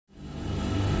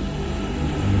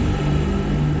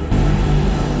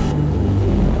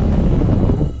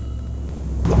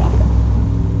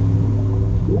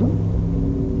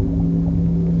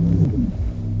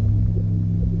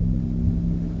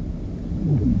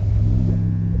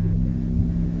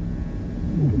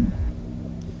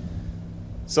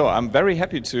So I'm very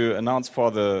happy to announce for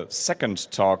the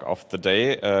second talk of the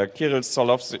day, Kirill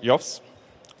Solovjovs.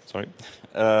 Sorry,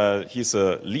 he's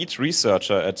a lead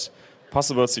researcher at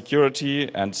Possible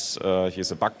Security, and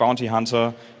he's a bug bounty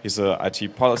hunter. He's an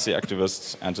IT policy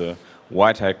activist and a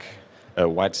white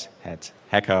hat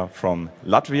hacker from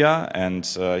Latvia, and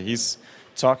he's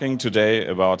talking today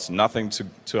about nothing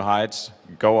to hide.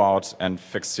 Go out and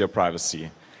fix your privacy.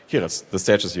 Kirill, the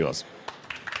stage is yours.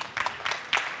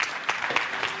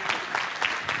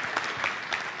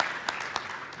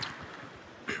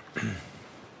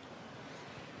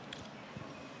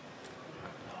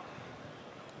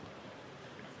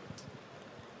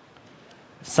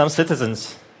 Some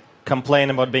citizens complain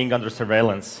about being under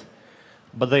surveillance,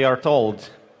 but they are told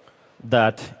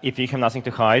that if you have nothing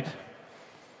to hide,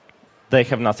 they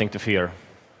have nothing to fear.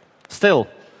 Still,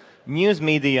 news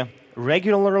media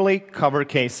regularly cover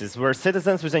cases where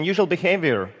citizens with unusual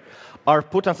behavior are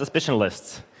put on suspicion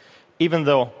lists, even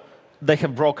though they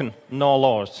have broken no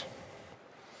laws.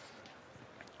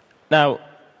 Now,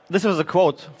 this was a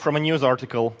quote from a news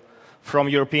article from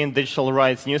European digital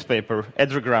rights newspaper,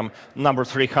 Edrogram number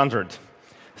 300.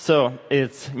 So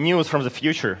it's news from the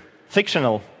future,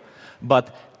 fictional,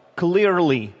 but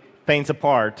clearly paints a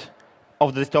part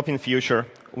of the dystopian future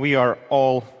we are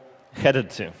all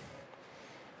headed to.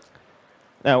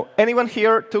 Now, anyone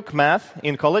here took math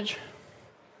in college?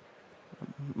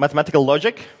 Mathematical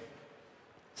logic?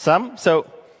 Some?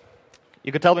 So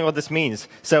you could tell me what this means.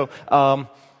 So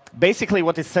basically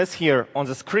what it says here on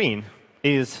the screen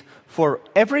is for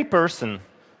every person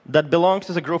that belongs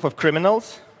to the group of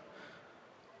criminals,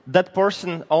 that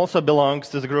person also belongs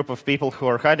to the group of people who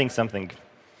are hiding something.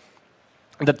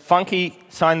 That funky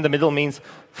sign in the middle means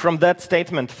from that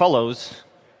statement follows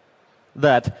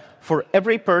that for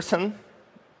every person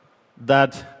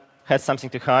that has something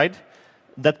to hide,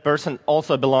 that person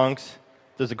also belongs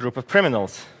to the group of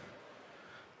criminals.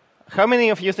 How many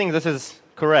of you think this is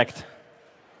correct?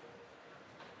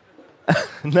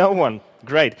 No one.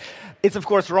 Great. It's of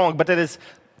course wrong, but it is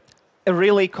a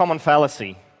really common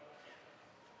fallacy.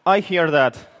 I hear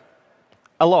that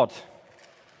a lot.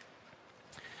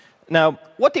 Now,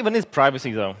 what even is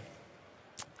privacy, though?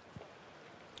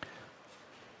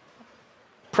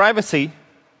 Privacy,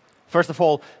 first of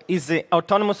all, is the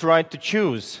autonomous right to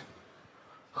choose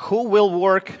who will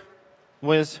work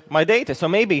with my data. So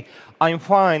maybe I'm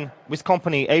fine with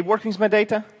company A working with my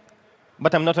data,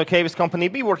 but I'm not OK with company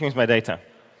B working with my data.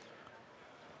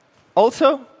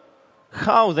 Also,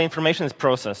 how the information is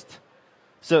processed.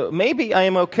 So maybe I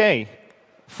am OK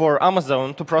for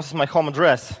Amazon to process my home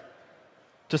address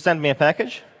to send me a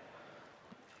package,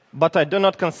 but I do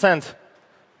not consent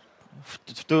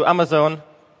to Amazon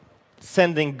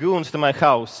sending goons to my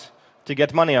house to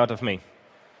get money out of me.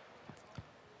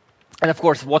 And of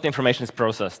course, what information is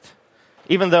processed.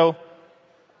 Even though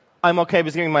I'm OK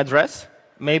with giving my address,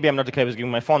 maybe I'm not OK with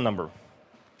giving my phone number.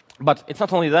 But it's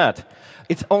not only that.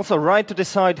 It's also right to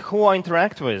decide who I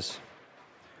interact with.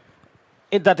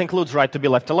 That includes right to be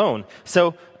left alone.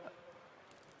 So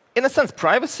in a sense,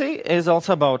 privacy is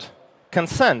also about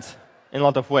consent in a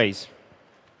lot of ways.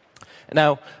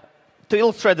 Now, to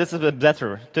illustrate this a bit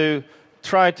better, to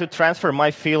try to transfer my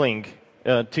feeling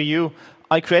to you,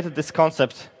 I created this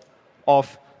concept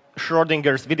of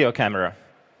Schrodinger's video camera.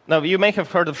 Now, you may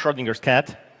have heard of Schrodinger's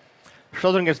cat.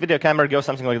 Schrodinger's video camera goes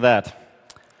something like that.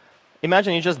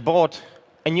 Imagine you just bought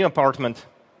a new apartment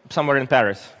somewhere in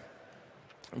Paris.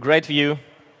 Great view,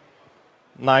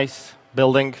 nice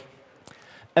building.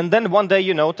 And then one day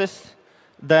you notice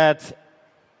that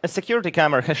a security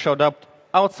camera has showed up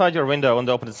outside your window on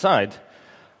the opposite side.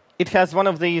 It has one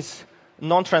of these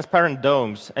non-transparent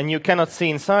domes, and you cannot see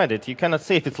inside it. You cannot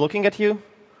see if it's looking at you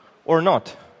or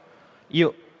not.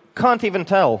 You can't even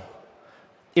tell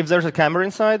if there's a camera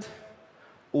inside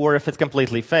or if it's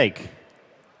completely fake.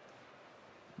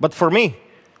 But for me,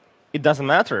 it doesn't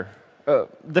matter.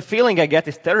 The feeling I get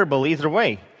is terrible either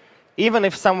way. Even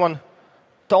if someone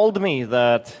told me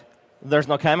that there's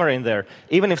no camera in there,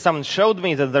 even if someone showed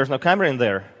me that there's no camera in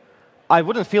there, I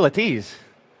wouldn't feel at ease.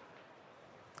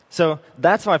 So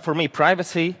that's why, for me,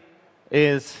 privacy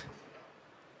is,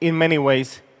 in many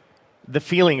ways, the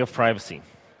feeling of privacy.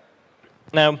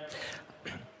 Now,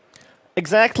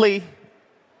 exactly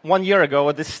 1 year ago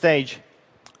at this stage,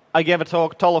 I gave a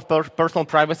talk of personal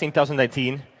privacy in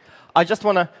 2018. I just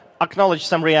want to acknowledge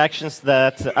some reactions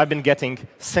that I've been getting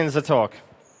since the talk.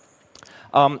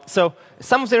 So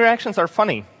some of the reactions are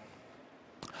funny.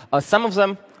 Some of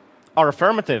them are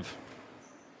affirmative.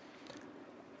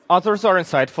 Others are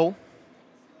insightful.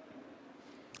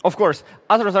 Of course,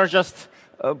 others are just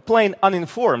plain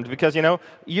uninformed, because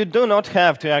you do not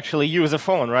have to actually use a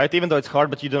phone, right? Even though it's hard,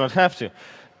 but you do not have to.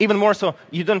 Even more so,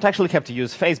 you don't actually have to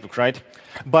use Facebook, right?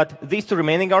 But these two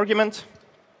remaining arguments,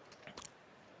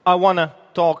 I want to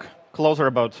talk closer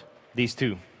about these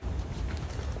two.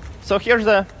 So here's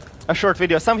a short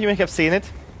video. Some of you may have seen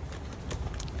it.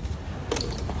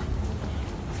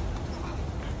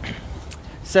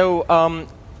 So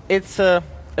it's a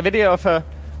video of a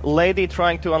lady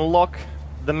trying to unlock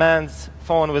the man's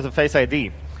phone with a Face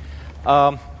ID.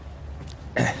 Now,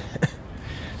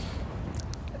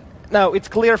 it's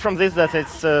clear from this that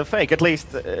it's fake, at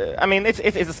least. I mean, it's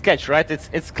a sketch, right?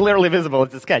 It's clearly visible,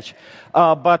 it's a sketch.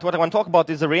 But what I want to talk about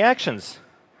is the reactions.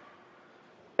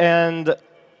 And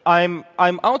I'm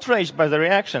outraged by the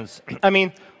reactions. I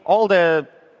mean, all the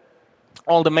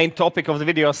main topic of the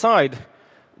video aside,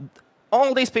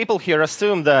 all these people here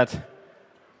assume that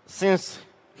since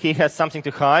he has something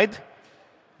to hide,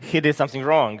 he did something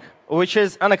wrong, which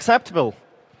is unacceptable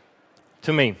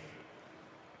to me.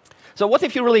 So what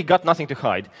if you really got nothing to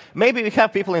hide? Maybe we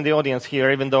have people in the audience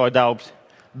here, even though I doubt,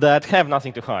 that have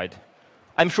nothing to hide.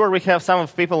 I'm sure we have some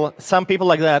people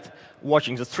like that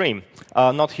watching the stream,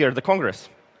 not here at the Congress.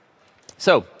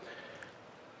 So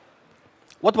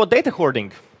what about data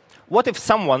hoarding? What if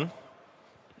someone,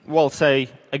 well, say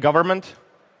a government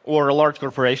or a large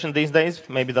corporation these days,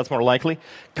 maybe that's more likely,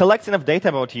 collects enough data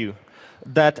about you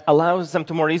that allows them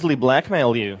to more easily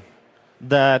blackmail you,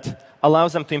 that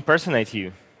allows them to impersonate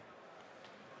you?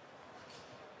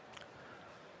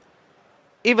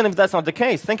 Even if that's not the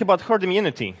case, think about herd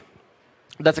immunity.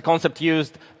 That's a concept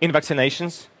used in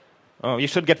vaccinations. You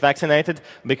should get vaccinated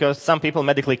because some people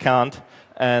medically can't,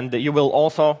 and you will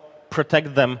also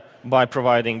protect them by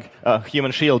providing a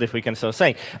human shield, if we can so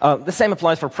say. The same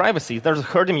applies for privacy. There's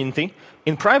herd immunity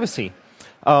in privacy.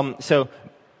 So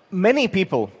many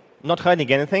people not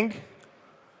hiding anything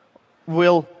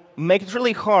will make it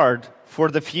really hard for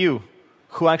the few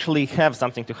who actually have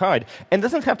something to hide. And it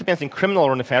doesn't have to be anything criminal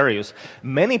or nefarious.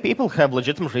 Many people have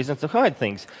legitimate reasons to hide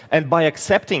things. And by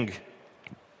accepting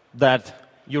that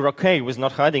you're OK with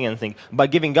not hiding anything, by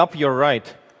giving up your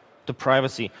right to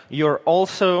privacy, you're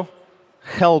also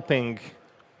helping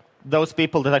those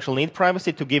people that actually need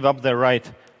privacy to give up their right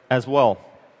as well.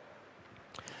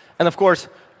 And of course,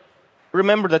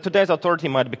 remember that today's authority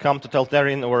might become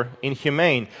totalitarian or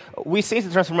inhumane. We see the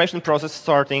transformation process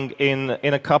starting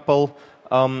in a couple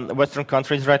Western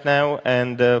countries right now,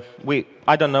 and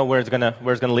I don't know where it's gonna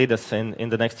lead us in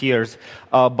the next years,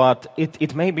 but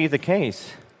it may be the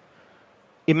case.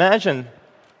 Imagine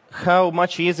how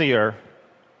much easier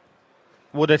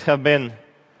would it have been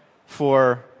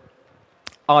for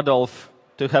Adolf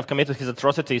to have committed his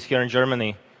atrocities here in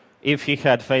Germany if he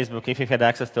had Facebook, if he had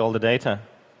access to all the data.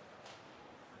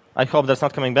 I hope that's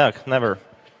not coming back, never.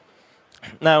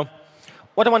 Now,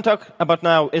 what I want to talk about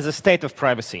now is the state of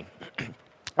privacy.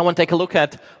 I want to take a look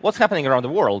at what's happening around the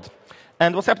world.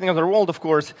 And what's happening around the world, of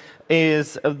course,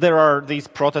 is there are these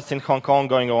protests in Hong Kong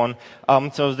going on.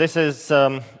 So this is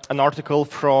an article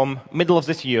from middle of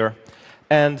this year.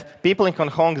 And people in Hong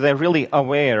Kong, they're really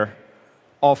aware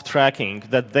of tracking,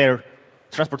 that their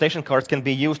transportation cards can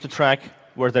be used to track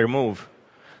where they move.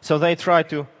 So they try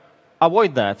to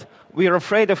avoid that. We are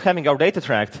afraid of having our data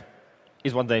tracked,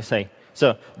 is what they say.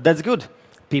 So that's good.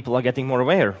 People are getting more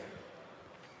aware.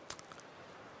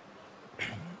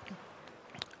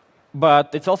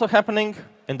 But it's also happening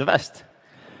in the West.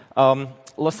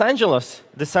 Los Angeles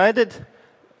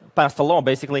passed a law,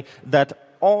 basically,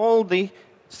 that all the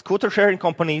scooter sharing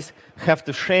companies have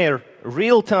to share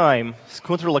real-time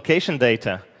scooter location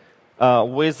data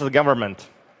with the government.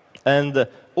 And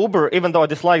Uber, even though I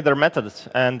dislike their methods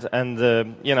and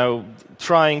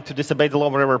trying to disobey the law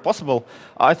wherever possible,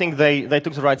 I think they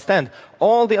took the right stand.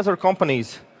 All the other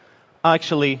companies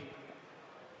actually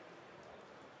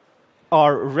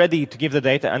are ready to give the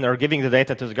data and are giving the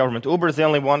data to the government. Uber is the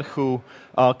only one who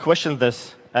questioned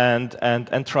this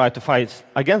and tried to fight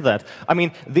against that. I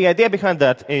mean, the idea behind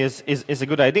that is a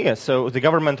good idea. So the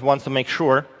government wants to make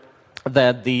sure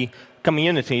that the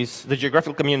communities, the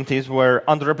geographical communities where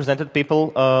underrepresented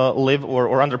people live, or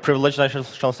underprivileged, I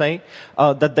shall say,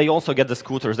 that they also get the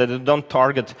scooters, that they don't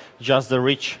target just the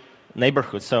rich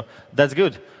neighborhoods. So that's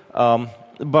good.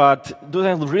 But do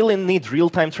they really need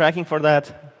real-time tracking for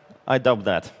that? I doubt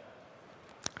that.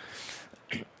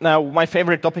 Now, my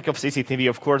favorite topic of CCTV,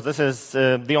 of course, this is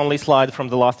the only slide from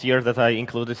the last year that I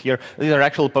included here. These are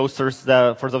actual posters,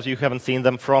 for those of you who haven't seen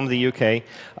them, from the UK,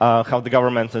 how the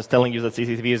government is telling you that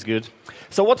CCTV is good.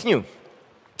 So what's new?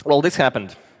 Well, this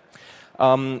happened.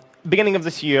 Beginning of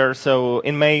this year, so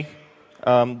in May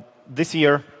this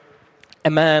year, a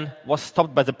man was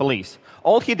stopped by the police.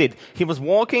 All he did, he was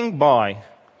walking by,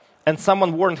 and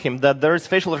someone warned him that there is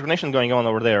facial recognition going on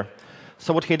over there.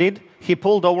 So what he did, he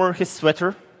pulled over his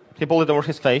sweater, he pulled it over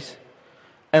his face,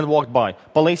 and walked by.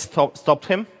 Police stopped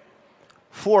him,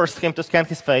 forced him to scan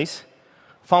his face,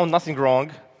 found nothing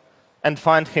wrong, and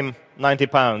fined him 90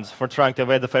 pounds for trying to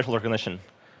evade the facial recognition.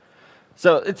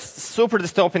 So it's super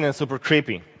dystopian and super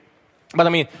creepy. But I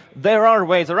mean, there are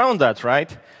ways around that, right?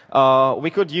 We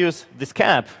could use this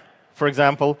cap, for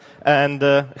example, and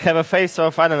have a face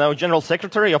of, I don't know, general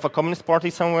secretary of a communist party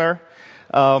somewhere.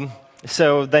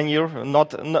 So then you're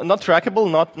not trackable,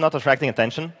 not attracting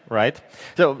attention, right?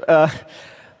 So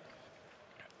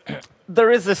there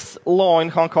is this law in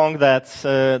Hong Kong that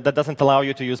doesn't allow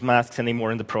you to use masks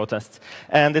anymore in the protests.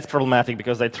 And it's problematic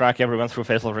because they track everyone through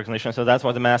facial recognition. So that's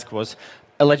why the mask was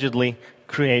allegedly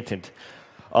created.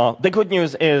 The good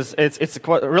news is it's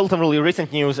quite relatively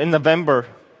recent news. In November,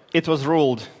 it was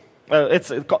ruled.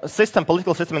 Political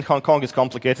system in Hong Kong is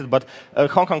complicated, but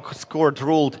Hong Kong's court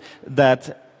ruled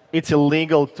that it's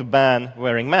illegal to ban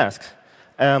wearing masks.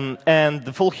 And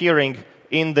the full hearing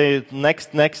in the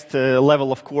next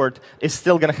level of court is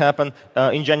still going to happen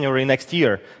in January next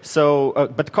year.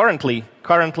 So, but currently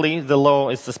the law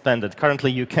is suspended.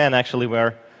 Currently, you can actually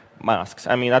wear masks.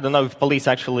 I mean, I don't know if police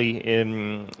actually,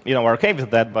 are okay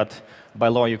with that, but by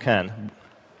law you can.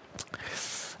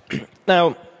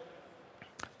 Now,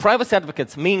 privacy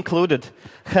advocates, me included,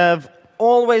 have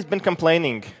always been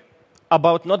complaining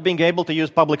about not being able to use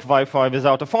public Wi-Fi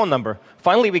without a phone number.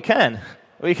 Finally, we can.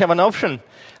 We have an option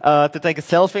to take a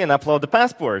selfie and upload the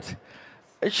passport,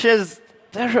 which is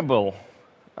terrible.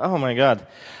 Oh my God.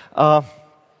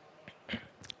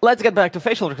 Let's get back to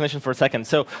facial recognition for a second.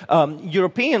 So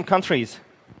European countries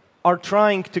are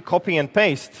trying to copy and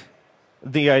paste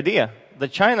the idea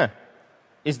that China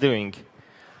is doing.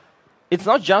 It's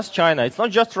not just China, it's not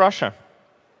just Russia.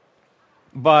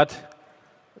 But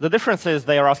the difference is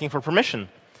they are asking for permission.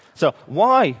 So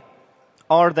why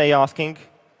are they asking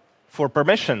for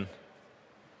permission?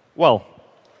 Well,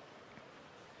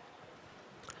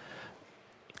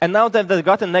 and now that they've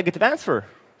got a negative answer,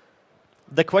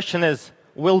 the question is,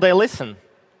 will they listen?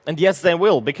 And yes, they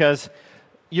will, because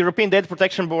European Data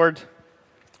Protection Board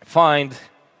fined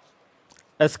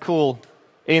a school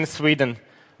in Sweden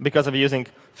because of using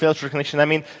facial recognition. I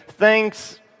mean,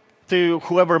 thanks to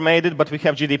whoever made it, but we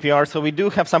have GDPR, so we do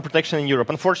have some protection in Europe.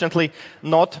 Unfortunately,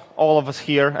 not all of us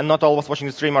here and not all of us watching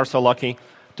the stream are so lucky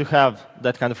to have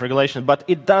that kind of regulation. But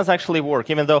it does actually work,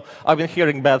 even though I've been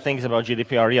hearing bad things about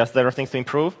GDPR. Yes, there are things to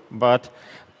improve, but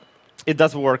it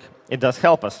does work. It does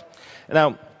help us.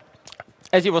 Now,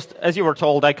 as you were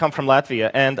told, I come from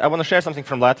Latvia, and I want to share something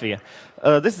from Latvia.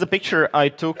 This is a picture I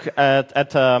took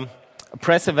at a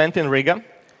press event in Riga.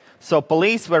 So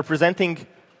police were presenting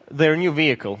their new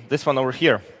vehicle, this one over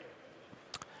here.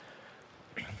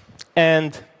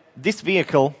 And this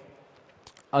vehicle,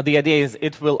 the idea is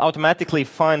it will automatically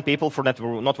fine people for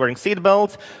not wearing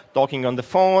seatbelts, talking on the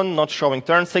phone, not showing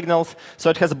turn signals. So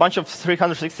it has a bunch of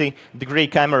 360-degree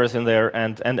cameras in there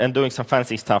and doing some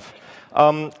fancy stuff.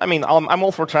 I mean, I'm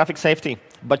all for traffic safety,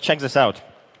 but check this out.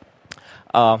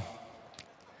 I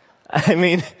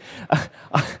mean,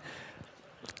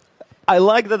 I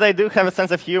like that they do have a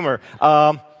sense of humor.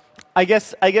 I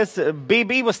guess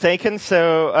BB was taken,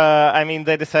 so I mean,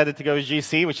 they decided to go with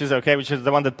GC, which is okay, which is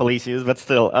the one that police use, but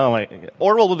still, oh my,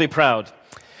 Orwell would be proud.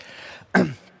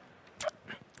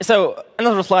 So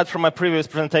another slide from my previous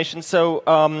presentation. So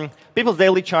People's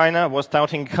Daily China was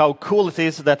touting how cool it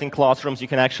is that in classrooms you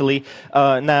can actually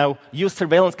now use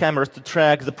surveillance cameras to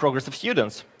track the progress of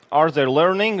students. Are they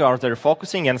learning? Are they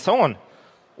focusing? And so on.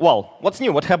 Well, what's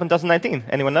new? What happened in 2019?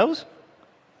 Anyone knows?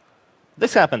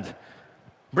 This happened.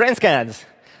 Brain scans.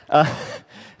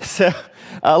 So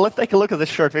let's take a look at this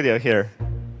short video here.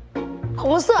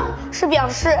 红色是表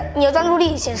示你的专注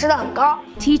力显示得很高。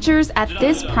 Teachers at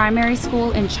this primary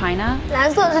school in China 蓝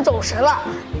色是走神了，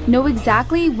 know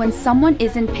exactly when someone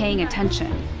isn't paying attention.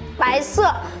 白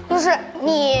色就是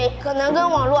你可能跟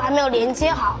网络还没有连接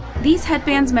好。 These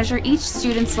headbands measure each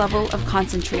student's level of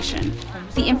concentration.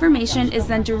 The information is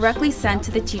then directly sent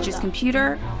to the teacher's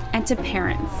computer and to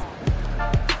parents.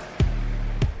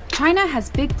 China has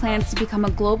big plans to become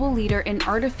a global leader in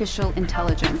artificial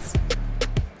intelligence.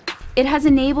 It has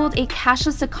enabled a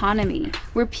cashless economy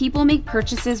where people make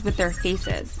purchases with their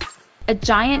faces. A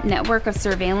giant network of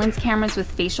surveillance cameras with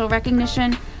facial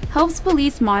recognition helps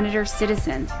police monitor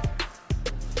citizens.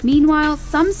 Meanwhile,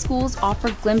 some schools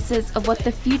offer glimpses of what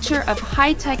the future of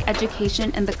high-tech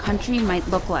education in the country might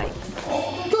look like.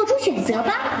 做出选择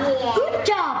吧 Good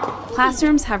job!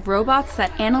 Classrooms have robots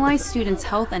that analyze students'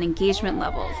 health and engagement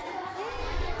levels.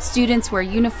 Students wear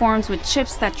uniforms with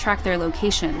chips that track their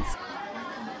locations.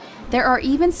 There are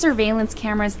even surveillance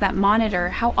cameras that monitor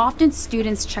how often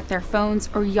students check their phones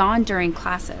or yawn during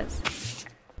classes.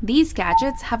 These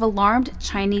gadgets have alarmed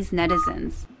Chinese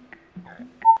netizens.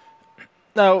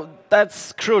 Now, that's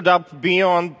screwed up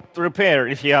beyond repair,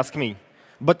 if you ask me.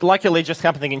 But luckily, just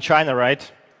happening in China,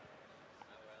 right?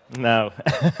 No.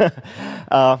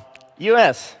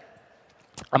 US,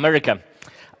 America.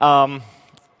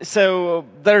 So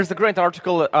there's a great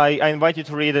article. I invite you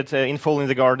to read it in full in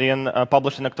The Guardian,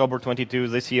 published in October 22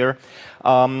 this year,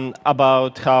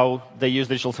 about how they use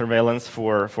digital surveillance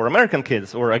for American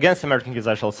kids, or against American kids,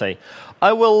 I shall say.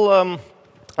 I will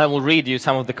read you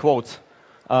some of the quotes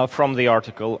from the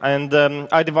article. And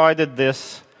I divided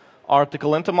this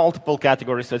article into multiple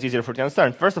categories so it's easier for you to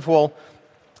understand. First of all,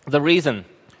 the reason.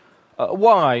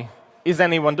 Why is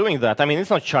anyone doing that? I mean,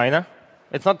 it's not China.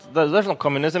 It's not, there's no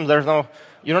communism.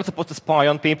 You're not supposed to spy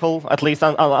on people, at least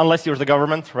unless you're the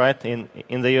government, right,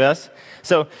 in the US.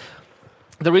 So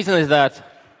the reason is that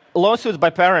lawsuits by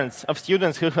parents of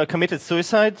students who have committed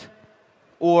suicide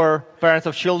or parents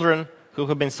of children who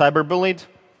have been cyberbullied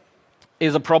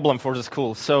is a problem for the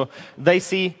schools. So they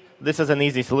see this as an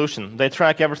easy solution. They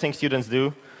track everything students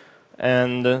do,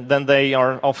 and then they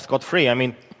are off scot-free. I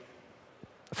mean,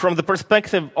 from the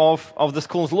perspective of the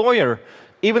school's lawyer,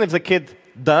 even if the kid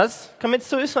does commit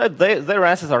suicide, their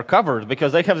asses are covered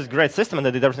because they have this great system and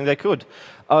they did everything they could.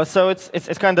 So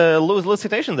it's kind of lose-lose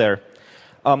situation there.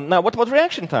 Now, what about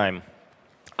reaction time?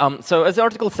 So as the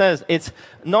article says, it's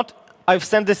not, I've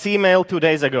sent this email 2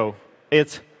 days ago.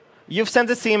 It's, you've sent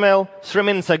this email 3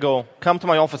 minutes ago. Come to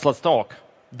my office, let's talk.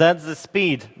 That's the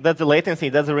speed, that's the latency,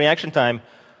 that's the reaction time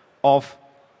of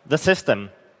the system.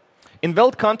 In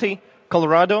Weld County,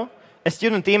 Colorado, a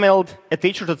student emailed a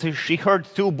teacher that she heard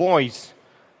 2 boys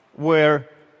were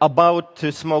about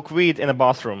to smoke weed in a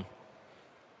bathroom.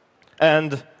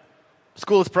 And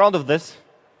school is proud of this.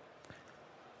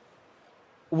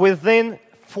 Within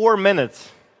 4 minutes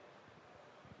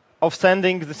of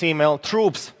sending this email,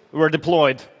 troops were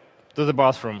deployed to the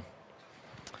bathroom.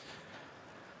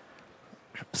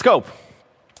 Scope.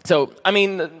 So, I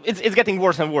mean, it's getting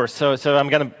worse and worse. So I'm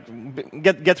going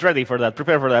to get ready for that,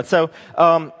 prepare for that. So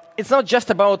it's not just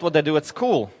about what they do at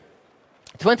school.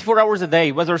 24 hours a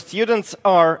day, whether students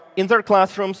are in their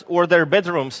classrooms or their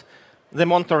bedrooms, the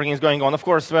monitoring is going on. Of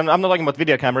course, I'm not talking about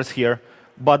video cameras here,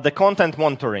 but the content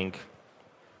monitoring.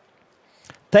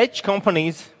 Tech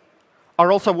companies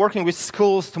are also working with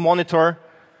schools to monitor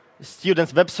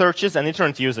students' web searches and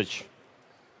internet usage,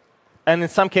 and in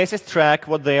some cases track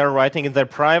what they are writing in their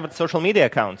private social media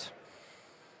accounts.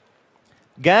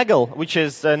 Gaggle, which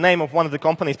is the name of one of the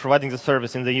companies providing the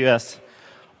service in the US,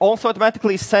 also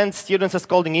automatically sends students a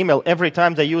scolding email every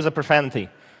time they use a profanity.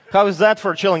 How is that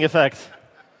for a chilling effect?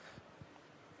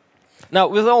 Now,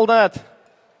 with all that,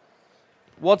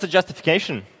 what's the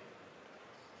justification?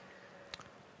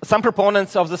 Some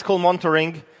proponents of the school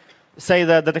monitoring say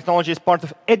that the technology is part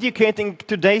of educating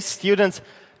today's students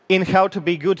in how to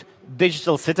be good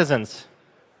digital citizens.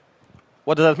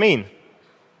 What does that mean?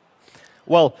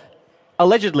 Well,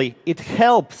 allegedly, it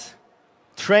helps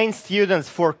train students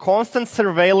for constant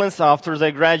surveillance after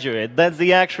they graduate. That's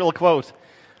the actual quote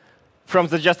from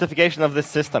the justification of this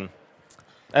system.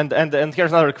 And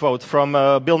here's another quote from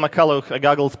Bill McCullough, a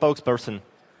Google spokesperson.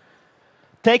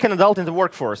 Take an adult in the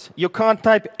workforce. You can't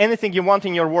type anything you want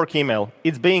in your work email.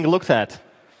 It's being looked at.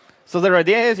 So their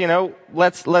idea is, you know,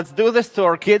 let's do this to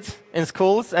our kids in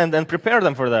schools and prepare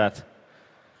them for that.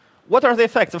 What are the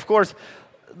effects? Of course,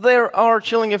 there are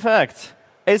chilling effects.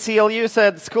 ACLU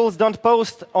said schools don't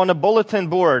post on a bulletin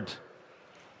board.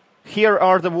 Here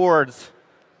are the words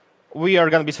we are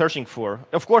going to be searching for.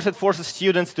 Of course, it forces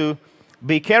students to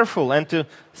be careful and to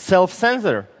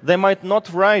self-censor. They might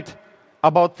not write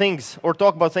about things or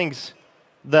talk about things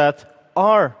that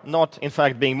are not, in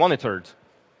fact, being monitored.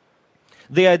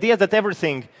 The idea that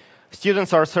everything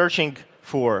students are searching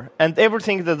for and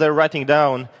everything that they're writing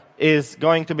down is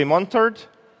going to be monitored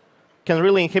can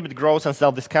really inhibit growth and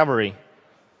self-discovery.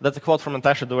 That's a quote from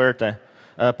Natasha Duerte,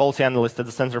 a policy analyst at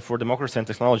the Center for Democracy and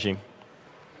Technology.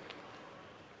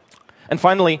 And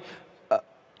finally,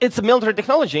 it's a military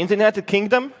technology. In the United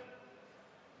Kingdom,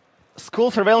 school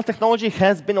surveillance technology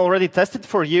has been already tested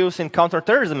for use in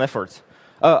counterterrorism efforts.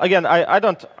 Again, I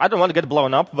don't want to get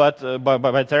blown up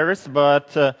by terrorists,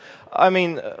 but I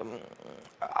mean,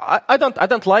 I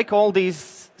don't like all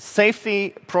these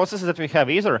safety processes that we have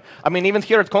either. I mean, even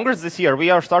here at Congress this year, we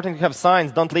are starting to have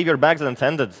signs: "Don't leave your bags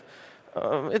unattended."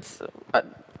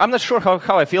 I'm not sure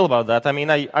how I feel about that. I mean,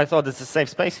 I thought it's a safe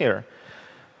space here.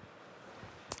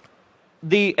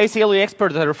 The ACLU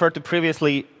expert that I referred to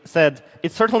previously said,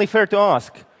 it's certainly fair to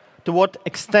ask to what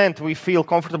extent we feel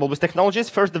comfortable with technologies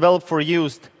first developed for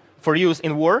use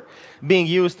in war being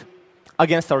used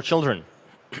against our children.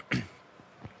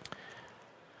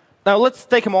 Now, let's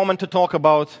take a moment to talk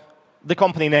about the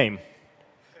company name,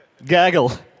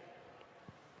 Gaggle.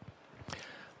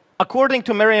 According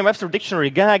to Merriam-Webster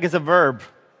Dictionary, gag is a verb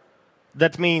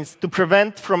that means to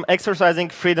prevent from exercising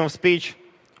freedom of speech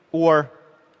or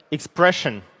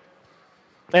expression.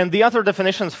 And the other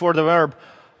definitions for the verb,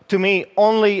 to me,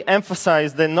 only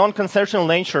emphasize the non-consensual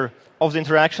nature of the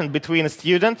interaction between a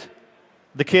student,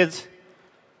 the kids,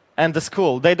 and the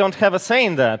school. They don't have a say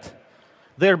in that.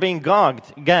 They're being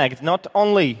gagged, not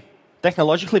only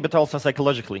technologically, but also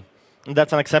psychologically. And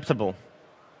that's unacceptable.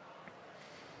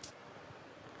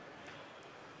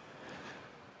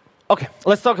 OK,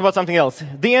 let's talk about something else.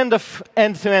 The end of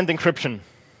end-to-end encryption.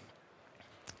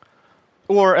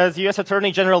 Or, as US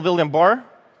Attorney General William Barr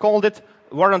called it,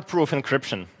 warrant-proof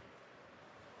encryption.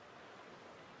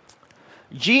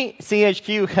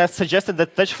 GCHQ has suggested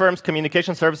that tech firms'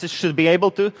 communication services should be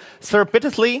able to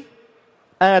surreptitiously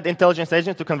add intelligence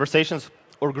agents to conversations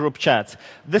or group chats.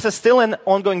 This is still an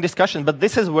ongoing discussion, but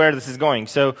this is where this is going.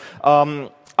 So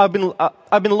I've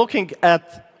been looking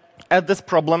at this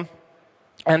problem,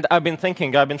 and I've been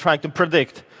trying to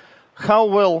predict how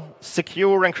will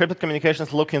secure encrypted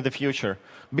communications look in the future.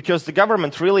 Because the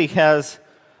government really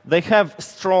they have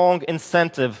strong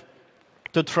incentive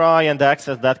to try and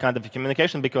access that kind of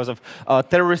communication because of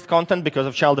terrorist content, because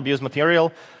of child abuse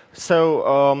material.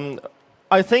 So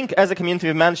I think as a community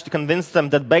we managed to convince them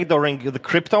that backdooring the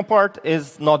crypto part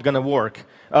is not going to work.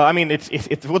 I mean,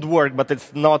 it would work, but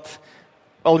it's not.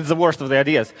 Well, it's the worst of the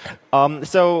ideas.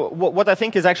 So what I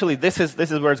think is actually this is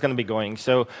where it's going to be going.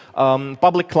 So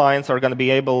public clients are going to be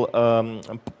able,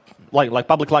 like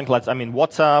public clients, I mean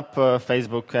WhatsApp,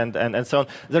 Facebook, and so on.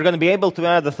 They're going to be able to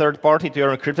add a third party to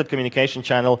your encrypted communication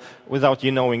channel without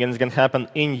you knowing, and it's going to happen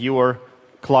in your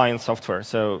client software.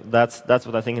 So that's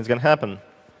what I think is going to happen.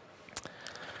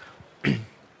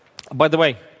 By the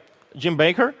way, Jim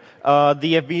Baker,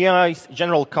 the FBI's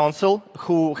general counsel,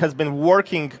 who has been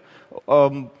working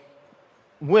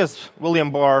with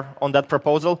William Barr on that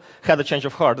proposal, had a change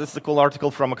of heart. This is a cool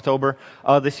article from October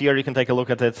this year. You can take a look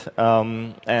at it.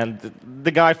 And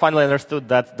the guy finally understood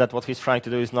that what he's trying to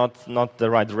do is not the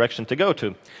right direction to go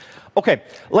to. OK,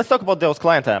 let's talk about those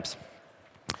client apps.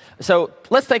 So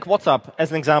let's take WhatsApp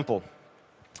as an example.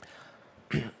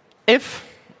 If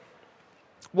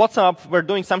WhatsApp were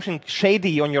doing something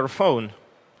shady on your phone,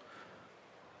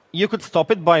 you could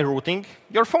stop it by rooting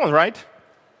your phone, right?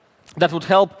 That would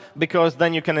help because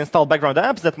then you can install background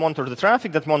apps that monitor the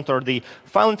traffic, that monitor the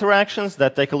file interactions,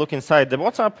 that take a look inside the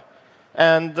WhatsApp.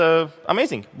 And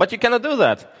amazing. But you cannot do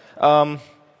that.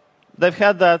 They've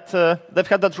had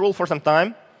that rule for some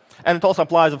time. And it also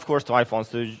applies, of course, to iPhones,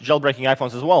 to jailbreaking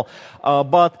iPhones as well.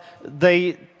 But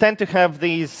they tend to have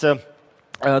these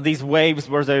waves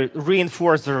where they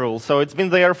reinforce the rule. So it's been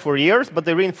there for years, but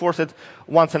they reinforce it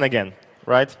once and again,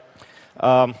 right?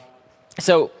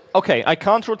 So, OK, I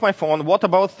can't root my phone. What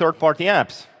about third-party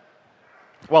apps?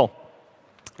 Well,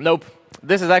 nope.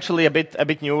 This is actually a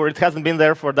bit newer. It hasn't been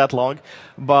there for that long.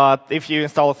 But if you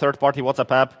install a third-party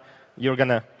WhatsApp app, you're going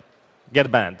to get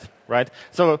banned, right?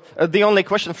 So the only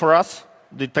question for us,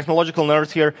 the technological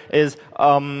nerds here, is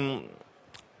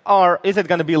it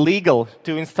going to be legal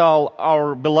to install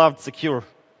our beloved secure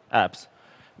apps?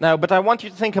 Now, but I want you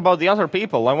to think about the other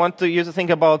people. I want you to think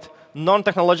about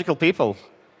non-technological people.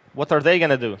 What are they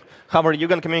going to do? How are you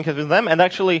going to communicate with them? And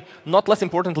actually, not less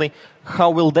importantly, how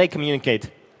will they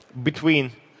communicate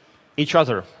between each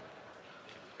other?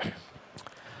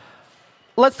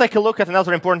 Let's take a look at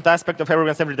another important aspect of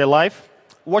everyone's everyday life,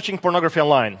 watching pornography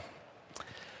online.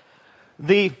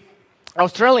 The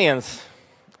Australians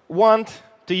want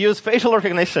to use facial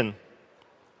recognition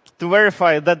to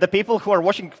verify that the people who are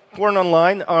watching porn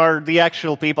online are the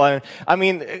actual people. I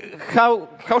mean, how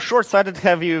short-sighted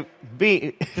have you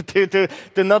been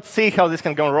to not see how this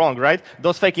can go wrong, right?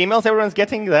 Those fake emails everyone's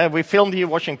getting, we filmed you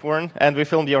watching porn, and we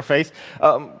filmed your face.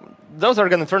 Those are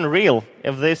going to turn real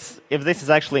if this is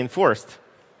actually enforced.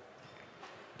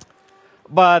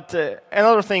 But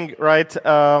another thing, right,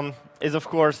 is, of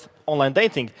course, online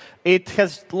dating. It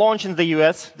has launched in the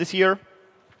US this year,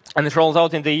 and it rolls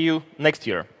out in the EU next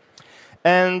year.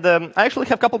 And I actually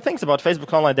have a couple of things about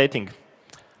Facebook online dating.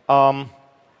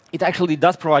 It actually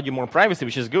does provide you more privacy,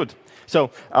 which is good.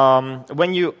 So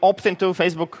when you opt into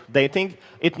Facebook dating,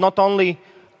 it not only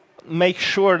makes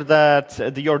sure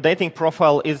that your dating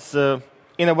profile is,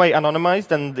 in a way,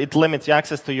 anonymized, and it limits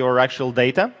access to your actual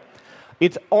data.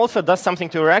 it also does something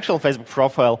to your actual Facebook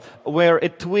profile, where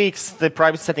it tweaks the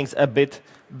privacy settings a bit,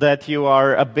 that you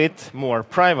are a bit more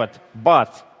private. But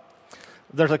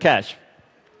there's a catch.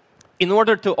 In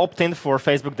order to opt in for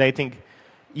Facebook dating,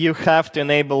 you have to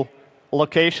enable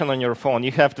location on your phone.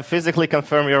 You have to physically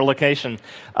confirm your location.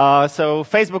 So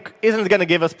Facebook isn't going to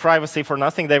give us privacy for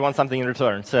nothing. They want something in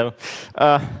return. So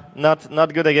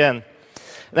not good again.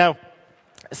 Now,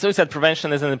 suicide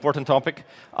prevention is an important topic,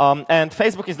 and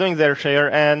Facebook is doing their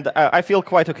share, and I feel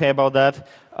quite okay about that.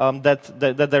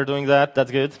 That they're doing that.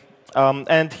 That's good.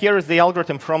 And here is the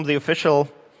algorithm from the official,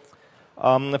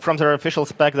 from their official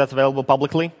spec that's available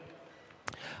publicly.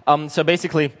 So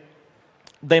basically,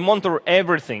 they monitor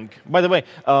everything. By the way,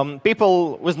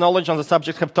 people with knowledge on the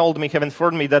subject have told me, have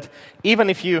informed me that even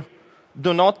if you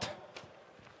do not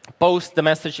post the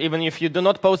message, even if you do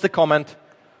not post the comment,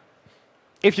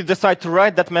 if you decide to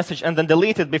write that message and then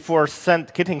delete it before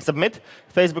hitting submit,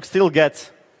 Facebook still gets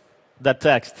that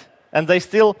text. And they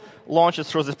still launch it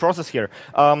through this process here.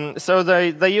 So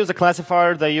they use a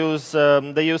classifier, they use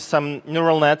some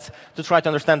neural nets to try to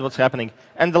understand what's happening.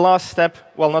 And the last step,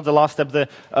 well, not the last step, the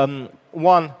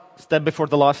one step before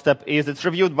the last step is it's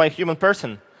reviewed by a human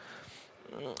person,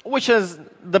 which is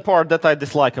the part that I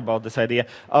dislike about this idea.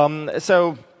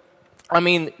 So, I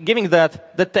mean, giving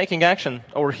that taking action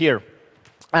over here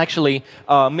actually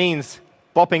means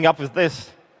popping up with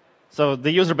this. So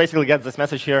the user basically gets this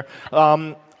message here.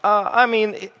 I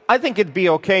mean, I think it'd be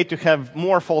OK to have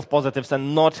more false positives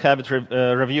and not have it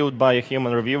reviewed by a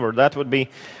human reviewer. That would be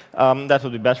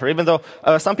better. Even though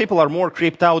some people are more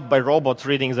creeped out by robots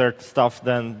reading their stuff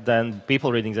than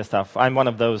people reading their stuff. I'm one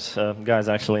of those guys,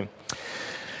 actually.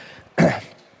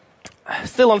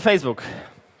 Still on Facebook,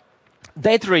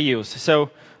 data reuse.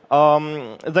 So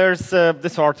there's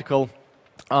this article.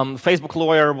 Facebook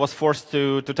lawyer was forced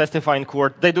to testify in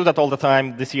court. They do that all the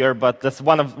time this year, but that's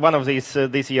one of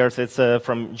these years. It's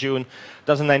from June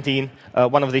 2019,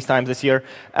 one of these times this year.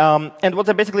 And what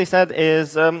they basically said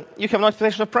is you have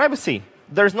notification of privacy.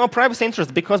 There's no privacy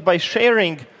interest because by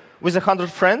sharing with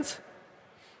 100 friends,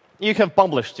 you have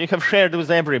published, you have shared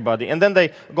with everybody. And then they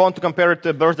go on to compare it to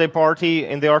a birthday party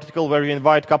in the article where you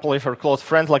invite a couple of your close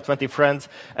friends, like 20 friends,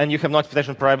 and you have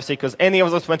notification privacy because any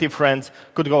of those 20 friends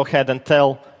could go ahead and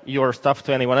tell your stuff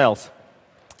to anyone else.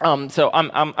 So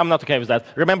I'm not OK with that.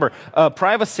 Remember,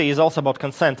 privacy is also about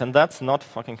consent, and that's not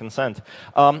fucking consent.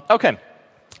 OK,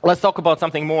 let's talk about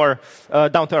something more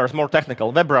down to earth, more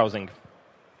technical, web browsing,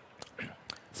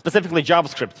 specifically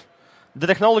JavaScript. The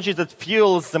technology that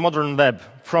fuels the modern web,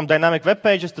 from dynamic web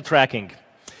pages to tracking.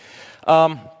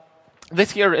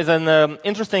 This here is an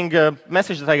interesting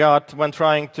message that I got when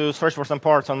trying to search for some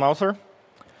parts on Mouser.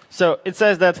 So it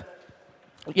says that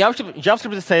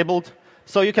JavaScript is disabled,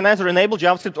 so you can either enable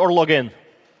JavaScript or log in.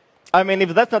 I mean,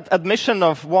 if that's not admission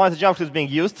of why the JavaScript is being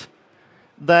used,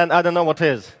 then I don't know what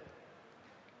is.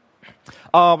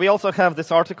 We also have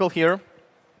this article here.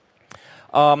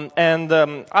 I'm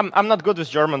not good with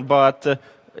German, but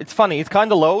it's funny. It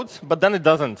kind of loads, but then it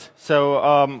doesn't.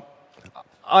 So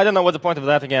I don't know what's the point of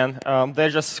that again. They're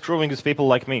just screwing with people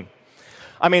like me.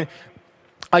 I mean,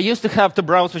 I used to have to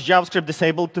browse with JavaScript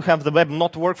disabled to have the web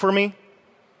not work for me.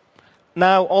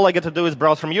 Now all I get to do is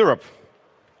browse from Europe.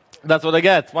 That's what I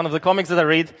get. One of the comics that I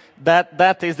read,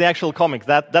 that is the actual comic,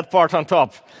 that part on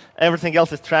top. Everything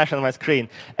else is trash on my screen.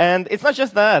 And it's not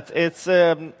just that. It's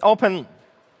open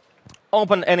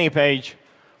any page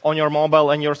on your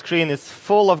mobile, and your screen is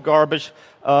full of garbage,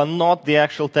 not the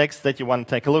actual text that you want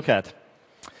to take a look at.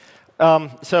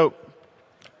 So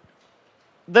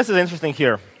this is interesting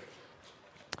here.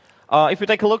 If you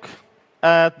take a look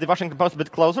at the Washington Post a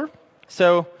bit closer,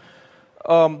 so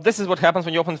this is what happens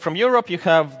when you open it from Europe. You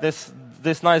have this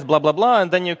nice blah, blah, blah,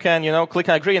 and then you can click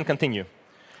I agree and continue.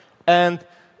 And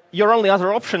your only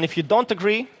other option, if you don't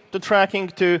agree to tracking,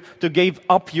 to give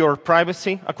up your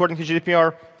privacy according to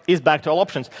GDPR, is back to all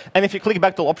options. And if you click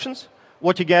back to all options,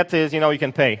 what you get is you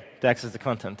can pay to access the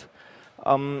content.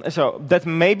 So that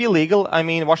may be legal. I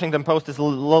mean, Washington Post is a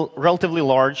relatively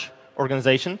large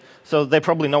organization, so they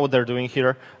probably know what they're doing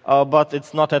here, but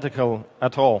it's not ethical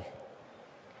at all.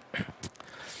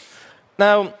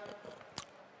 Now,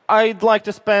 I'd like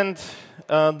to spend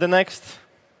the next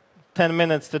 10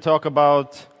 minutes to talk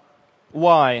about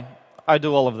why I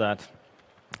do all of that.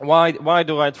 Why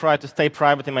do I try to stay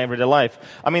private in my everyday life?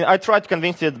 I mean, I tried to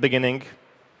convince you at the beginning.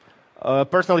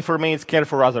 Personally, for me, it's care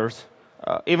for others.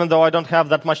 Even though I don't have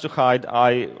that much to hide,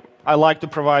 I like to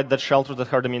provide that shelter, that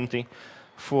herd immunity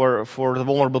for the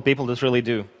vulnerable people that really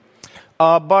do.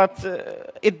 But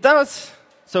it does,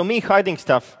 so me hiding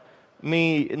stuff,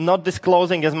 me not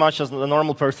disclosing as much as a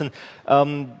normal person,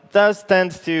 does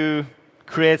tend to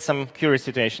create some curious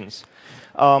situations.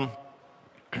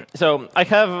 So I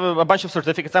have a bunch of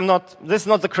certificates. This is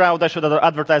not the crowd I should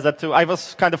advertise that to. I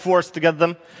was kind of forced to get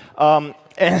them.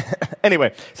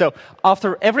 Anyway, so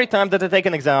after every time that I take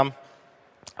an exam,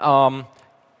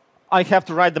 I have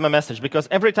to write them a message, because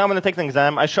every time when I take an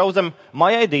exam, I show them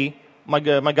my ID, my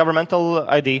governmental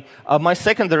ID, my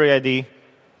secondary ID,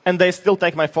 and they still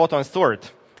take my photo and store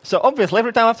it. So obviously,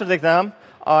 every time after the exam,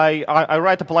 I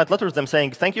write a polite letter to them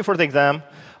saying, thank you for the exam,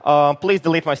 please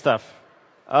delete my stuff.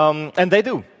 And they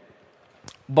do.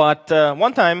 But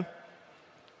one time,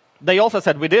 they also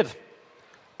said, we did.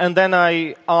 And then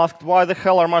I asked, why the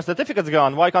hell are my certificates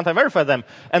gone? Why can't I verify them?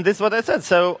 And this is what I said.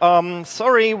 So,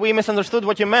 sorry, we misunderstood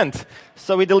what you meant.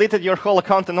 So we deleted your whole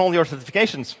account and all your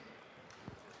certifications.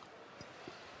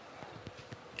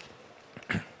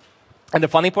 And the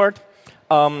funny part,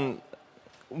 when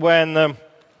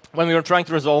we were trying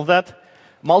to resolve that,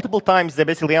 multiple times they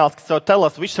basically asked, so tell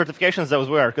us which certifications those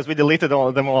were, because we deleted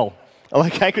them all.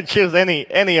 Like, I could choose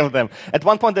any of them. At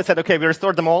one point, they said, OK, we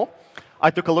restored them all. I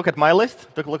took a look at my list,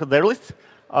 took a look at their list,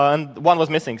 and one was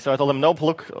missing. So I told them, nope,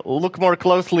 look more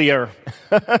closely here.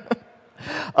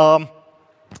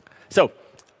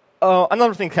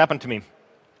 Another thing happened to me.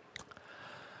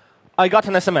 I got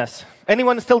an SMS.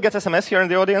 Anyone still gets SMS here in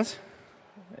the audience?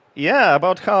 Yeah,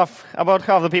 about half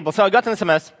the people. So I got an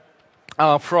SMS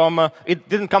from, it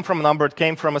didn't come from a number, it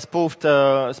came from a spoofed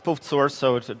source,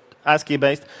 so it's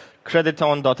ASCII-based,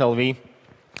 crediton.lv.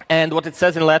 And what it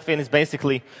says in Latvian is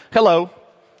basically, hello,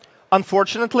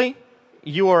 unfortunately,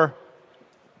 your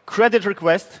credit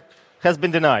request has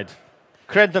been denied,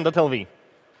 crediton.lv.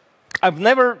 I've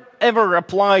never, ever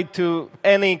applied to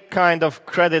any kind of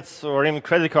credits or even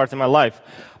credit cards in my life,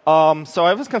 so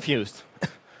I was confused.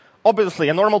 Obviously,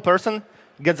 a normal person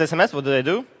gets SMS, what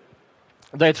do?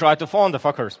 They try to phone the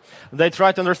fuckers. They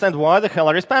try to understand why the hell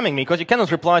are you spamming me, because you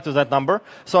cannot reply to that number.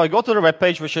 So I go to the web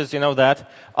page, which is, that,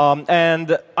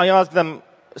 and I ask them,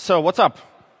 so what's up?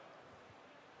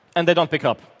 And they don't pick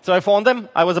up. So I phone them.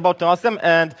 I was about to ask them,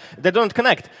 and they don't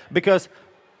connect, because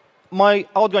my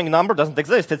outgoing number doesn't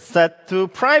exist. It's set to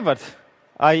private.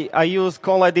 I use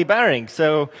call ID bearing,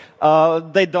 so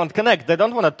they don't connect. They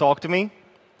don't want to talk to me.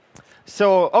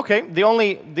 So, OK, the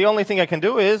only thing I can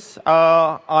do is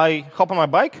I hop on my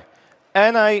bike,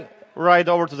 and I ride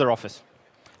over to their office.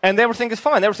 And everything is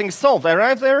fine. Everything is solved. I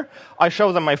arrive there. I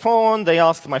show them my phone. They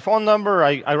ask my phone number.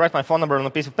 I write my phone number on a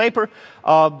piece of paper.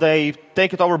 They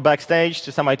take it over backstage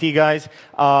to some IT guys.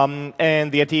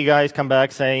 And the IT guys come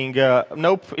back saying,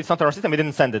 nope, it's not our system. We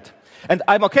didn't send it. And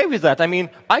I'm OK with that. I mean,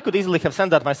 I could easily have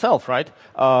sent that myself, right?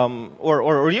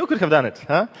 Or you could have done it.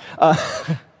 Huh?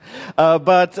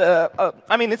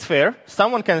 I mean, it's fair.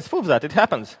 Someone can spoof that. It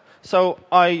happens. So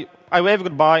I wave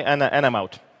goodbye, and I'm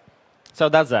out. So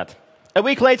that's that. A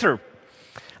week later,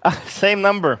 same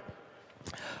number.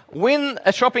 Win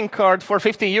a shopping cart for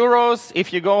 50 euros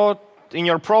if you go in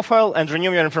your profile and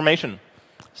renew your information.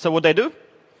 So what they do?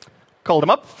 Call them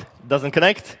up. Doesn't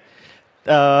connect.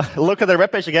 Look at their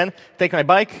webpage again. Take my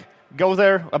bike. Go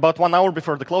there about 1 hour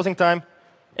before the closing time.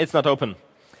 It's not open.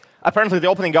 Apparently, the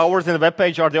opening hours in the web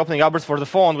page are the opening hours for the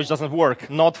phone, which doesn't work,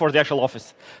 not for the actual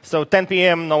office. So 10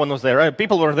 p.m., no one was there.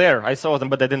 People were there. I saw them,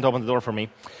 but they didn't open the door for me.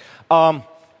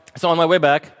 So on my way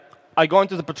back, I go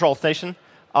into the petrol station.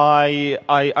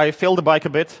 I fill the bike a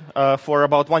bit for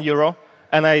about €1,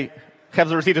 and I have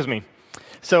the receipt with me.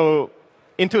 So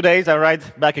in 2 days, I ride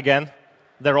back again.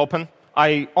 They're open.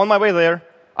 On my way there,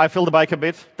 I fill the bike a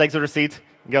bit, take the receipt,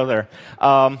 go there.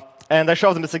 And I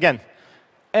show them this again.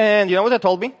 And you know what they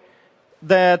told me?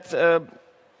 That,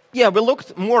 yeah, we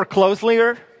looked more closely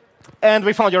here, and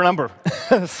we found your number.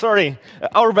 Sorry,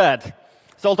 our bad.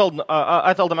 So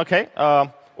I told them, OK,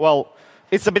 well,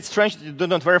 it's a bit strange that you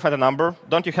don't verify the number.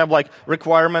 Don't you have like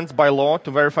requirements by law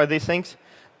to verify these things?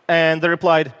 And they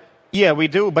replied, yeah, we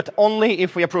do, but only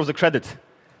if we approve the credit.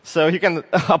 So you can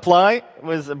apply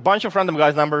with a bunch of random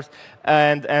guys' numbers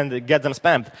and get them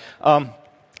spammed.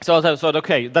 So I thought,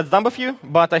 OK, that's done with you,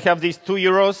 but I have these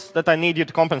 €2 that I need you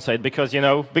to compensate because,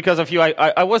 because of you,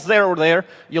 I was there or there,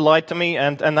 you lied to me,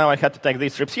 and now I had to take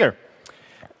these trips here.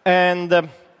 And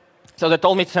so they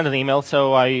told me to send an email,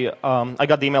 so I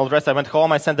got the email address. I went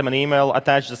home, I sent them an email,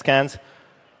 attached the scans,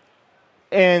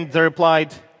 and they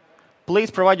replied, please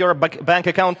provide your bank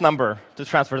account number to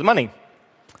transfer the money.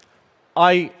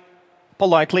 I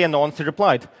politely and honestly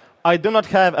replied, I do not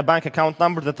have a bank account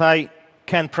number that I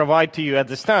can provide to you at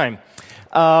this time.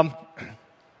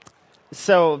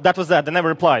 So that was that. They never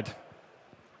replied. A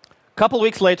couple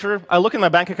weeks later, I look in my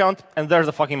bank account, and there's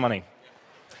the fucking money.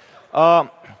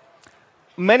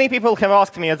 Many people have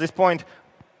asked me at this point,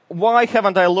 why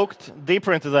haven't I looked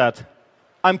deeper into that?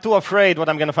 I'm too afraid what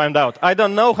I'm going to find out. I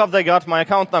don't know how they got my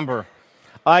account number.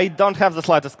 I don't have the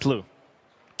slightest clue.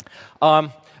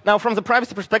 Now, from the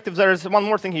privacy perspective, there is one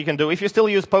more thing you can do. If you still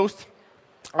use Post,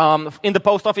 in the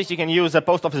post office, you can use a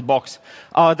post office box.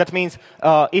 That means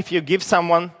if you give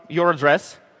someone your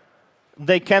address,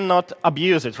 they cannot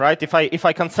abuse it, right? If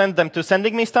I consent them to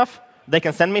sending me stuff, they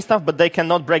can send me stuff, but they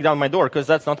cannot break down my door, because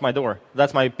that's not my door.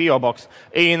 That's my PO box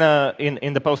in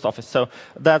the post office. So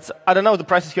that's, I don't know the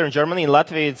prices here in Germany. In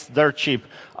Latvia, it's dirt cheap.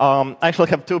 I actually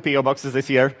have 2 PO boxes this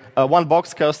year. One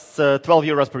box costs 12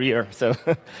 euros per year, so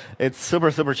it's super,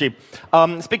 super cheap.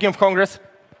 Speaking of Congress,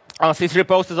 C3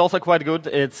 Post is also quite good.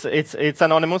 It's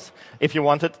anonymous if you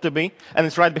want it to be, and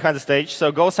it's right behind the stage.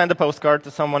 So go send a postcard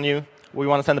to someone we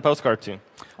want to send a postcard to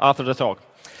after the talk.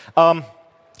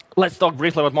 Let's talk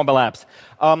briefly about mobile apps.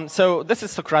 So this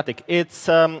is Socratic. It's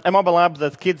a mobile app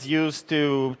that kids use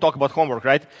to talk about homework,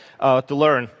 right? To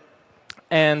learn.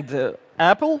 And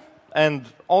Apple and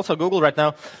also Google right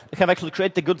now have actually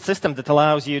created a good system that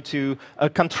allows you to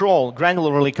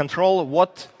granularly control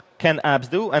what can apps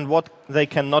do and what they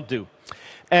cannot do.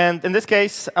 And in this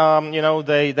case,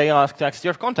 they ask to access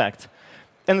your contacts.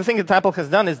 And the thing that Apple has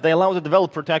done is they allow the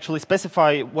developer to actually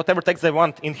specify whatever text they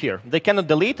want in here. They cannot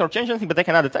delete or change anything, but they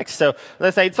can add a text. So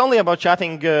let's say it's only about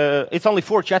chatting. It's only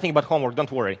for chatting about homework.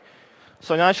 Don't worry.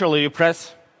 So naturally, you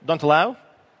press don't allow,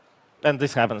 and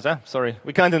this happens. Sorry,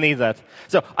 we kind of need that.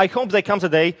 So I hope there comes a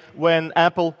day when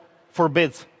Apple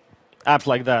forbids apps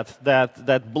like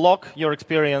that block your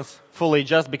experience fully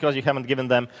just because you haven't given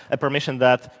them a permission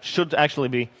that should actually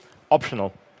be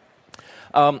optional.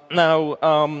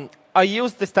 I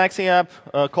used this taxi app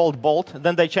called Bolt.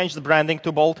 Then they changed the branding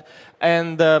to Bolt.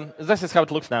 And this is how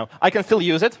it looks now. I can still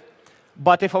use it.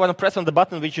 But if I want to press on the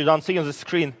button, which you don't see on the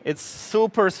screen, it's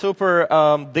super, super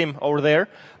dim over there,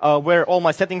 where all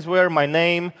my settings were, my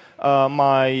name,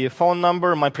 my phone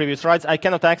number, my previous rides. I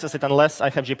cannot access it unless I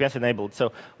have GPS enabled.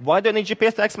 So why do I need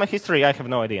GPS to access my history? I have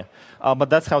no idea. But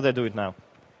that's how they do it now.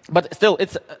 But still,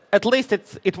 at least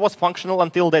it was functional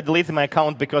until they deleted my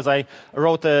account because I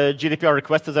wrote a GDPR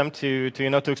request to them to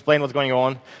explain what's going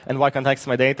on and why I can't access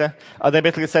my data. They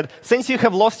basically said, since you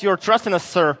have lost your trust in us,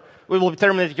 sir, we will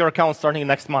terminate your account starting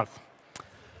next month.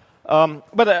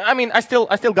 I mean, I still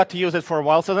got to use it for a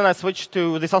while. So then I switched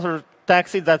to this other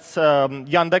taxi that's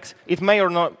Yandex. It may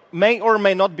or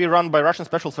may not be run by Russian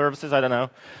special services. I don't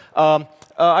know.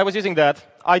 I was using that.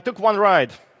 I took one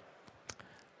ride.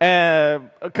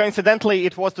 Coincidentally,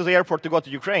 it was to the airport to go to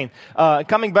Ukraine.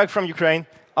 Coming back from Ukraine,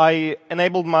 I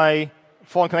enabled my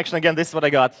phone connection again. This is what I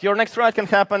got. Your next ride can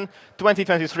happen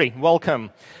 2023.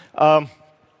 Welcome.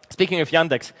 Speaking of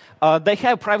Yandex, they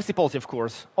have privacy policy, of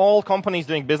course. All companies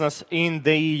doing business in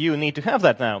the EU need to have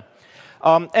that now.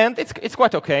 And it's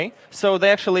quite OK. So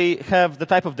they actually have the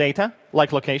type of data,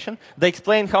 like location. They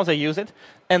explain how they use it.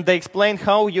 And they explain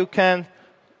how you can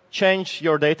change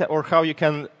your data or how you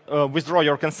can withdraw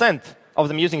your consent of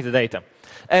them using the data.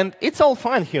 And it's all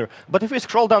fine here. But if we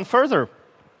scroll down further,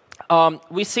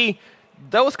 we see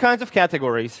those kinds of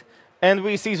categories. And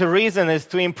we see the reason is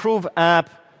to improve app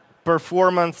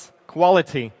performance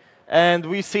quality. And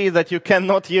we see that you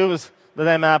cannot use the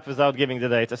damn app without giving the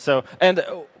data. So, and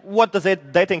what does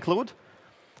data include?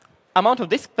 Amount of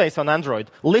disk space on Android,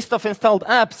 list of installed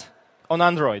apps on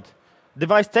Android,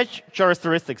 device touch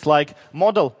characteristics like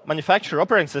model, manufacturer,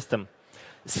 operating system,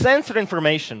 sensor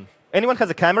information. Anyone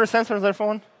has a camera sensor on their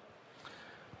phone?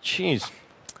 Jeez.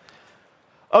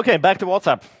 OK, back to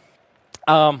WhatsApp.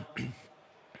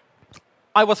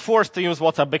 I was forced to use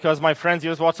WhatsApp because my friends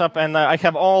use WhatsApp, and I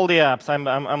have all the apps.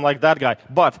 I'm like that guy.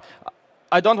 But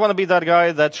I don't want to be that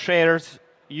guy that shares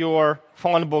your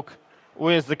phone book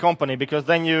with the company, because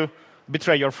then you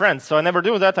betray your friends. So I never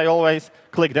do that. I always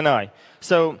click deny.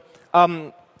 So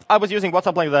I was using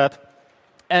WhatsApp like that,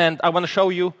 and I want to show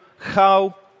you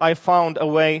how I found a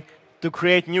way to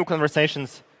create new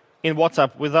conversations in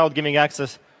WhatsApp without giving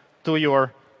access to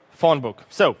your phone book.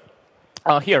 So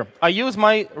here, I use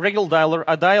my regular dialer.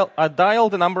 I dial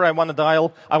the number I want to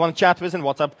dial. I want to chat with in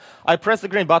WhatsApp. I press the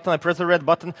green button. I press the red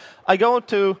button. I go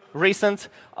to recent.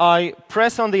 I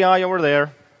press on the eye over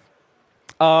there.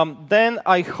 Then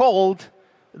I hold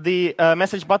the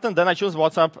message button. Then I choose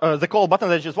WhatsApp. The call button.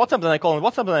 Then I choose WhatsApp. Then I call in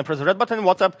WhatsApp. Then I press the red button in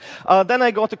WhatsApp. Then I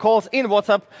go to calls in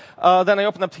WhatsApp. Then I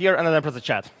open up here, and then I press the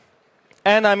chat.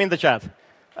 And I'm in the chat.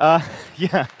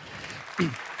 Yeah.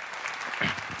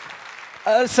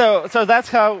 So that's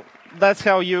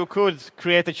how you could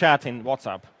create a chat in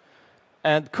WhatsApp.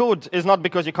 And could is not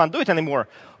because you can't do it anymore,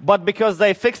 but because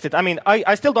they fixed it. I mean,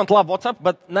 I still don't love WhatsApp,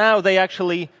 but now they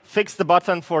actually fixed the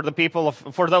button for the people,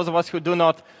 for those of us who do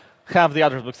not have the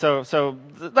address book. So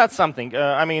that's something.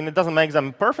 I mean, it doesn't make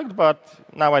them perfect, but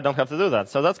now I don't have to do that.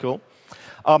 So that's cool.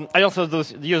 I also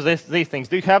use these things.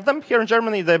 Do you have them here in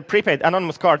Germany? The prepaid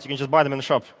anonymous cards, you can just buy them in the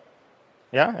shop.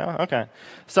 Yeah, OK.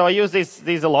 So I use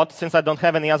these a lot since I don't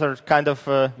have any other kind of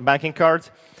banking cards.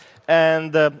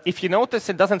 And if you notice,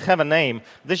 it doesn't have a name.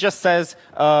 This just says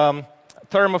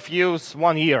term of use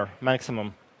 1 year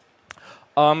maximum.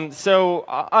 So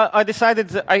I decided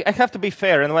that I have to be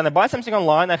fair, and when I buy something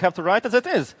online, I have to write as it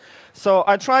is. So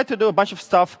I tried to do a bunch of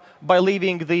stuff by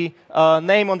leaving the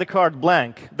name on the card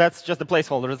blank. That's just the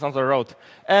placeholder, it's not what I wrote.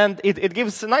 And it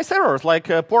gives nice errors, like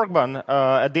pork bun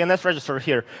at DNS register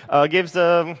here gives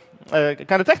kind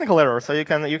of technical error, so you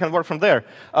can work from there.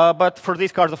 But for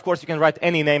these cards, of course, you can write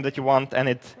any name that you want, and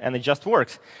it just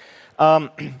works.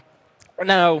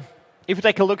 Now, if you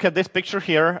take a look at this picture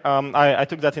here, I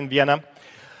took that in Vienna.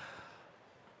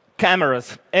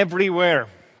 Cameras everywhere.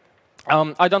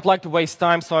 I don't like to waste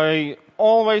time, so I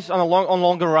always, on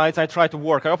longer rides, I try to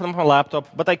work. I open up my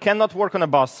laptop, but I cannot work on a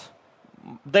bus.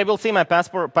 They will see my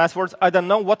passwords. I don't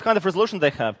know what kind of resolution they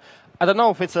have. I don't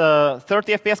know if it's a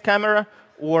 30 FPS camera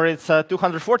or it's a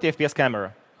 240 FPS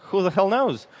camera. Who the hell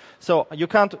knows? So you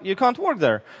can't work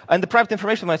there. And the private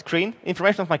information on my screen,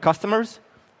 information of my customers,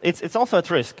 it's also at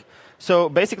risk. So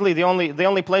basically, the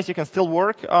only place you can still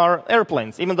work are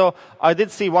airplanes. Even though I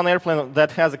did see one airplane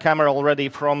that has a camera already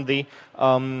from the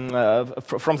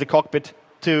cockpit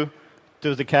to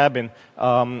the cabin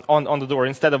on the door,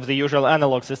 instead of the usual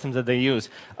analog systems that they use.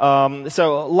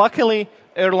 So luckily,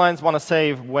 airlines want to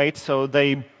save weight, so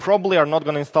they probably are not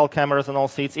going to install cameras on all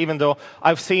seats. Even though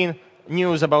I've seen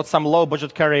news about some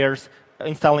low-budget carriers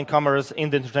installing cameras in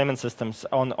the entertainment systems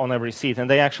on every seat, and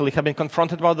they actually have been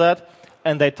confronted about that.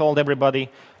 And they told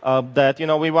everybody that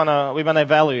we wanna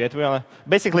evaluate.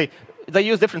 Basically, they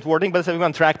use different wording, but they say we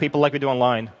want to track people like we do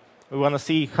online. We want to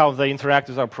see how they interact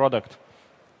with our product.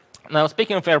 Now,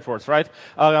 speaking of airports, right?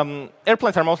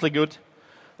 Airplanes are mostly good,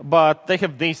 but they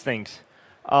have these things.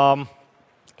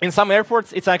 In some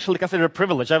airports, it's actually considered a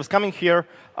privilege. I was coming here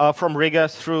from Riga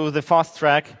through the fast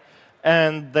track,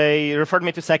 and they referred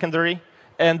me to secondary.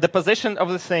 And the position of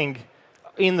the thing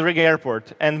in the Riga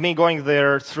airport, and me going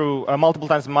there through multiple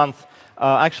times a month,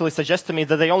 actually suggests to me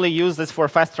that they only use this for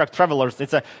fast-track travelers.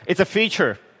 It's a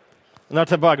feature, not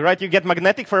a bug, right? You get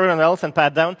magnetic for everyone else and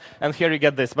pat down, and here you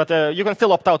get this. But you can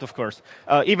still opt out, of course,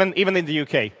 even in the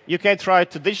UK. UK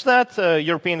tried to ditch that.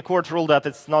 European court ruled that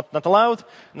it's not allowed.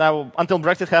 Now, until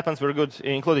Brexit happens, we're good,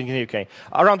 including in the UK.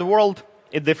 Around the world,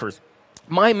 it differs.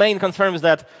 My main concern is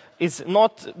that it's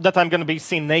not that I'm going to be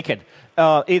seen naked.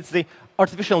 It's the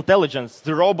artificial intelligence,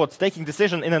 the robots taking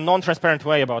decision in a non-transparent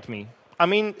way about me. I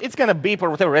mean, it's going to beep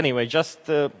or whatever anyway. Just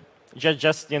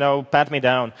pat me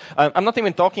down. I'm not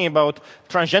even talking about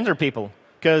transgender people,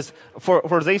 because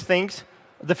for these things,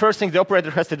 the first thing the operator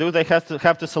has to do, they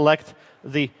have to select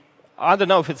the, I don't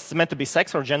know if it's meant to be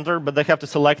sex or gender, but they have to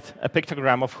select a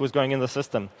pictogram of who's going in the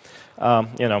system.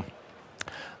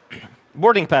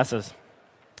 Boarding passes.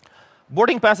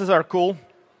 Boarding passes are cool,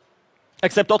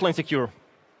 except totally insecure.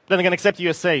 Then again, except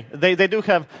USA, they do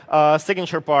have a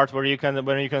signature part where you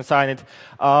can sign it,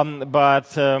 but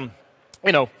they're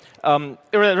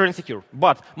insecure.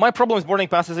 But my problem with boarding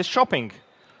passes is shopping,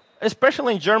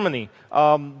 especially in Germany.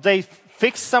 They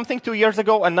fixed something 2 years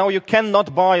ago, and now you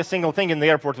cannot buy a single thing in the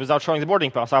airport without showing the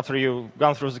boarding pass after you've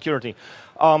gone through security.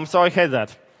 So I hate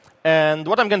that. And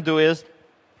what I'm going to do is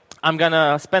I'm going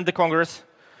to spend the Congress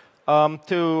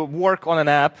to work on an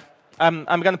app. I'm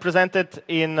going to present it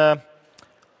in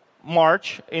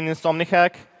March in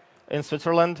Insomnihack in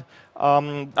Switzerland.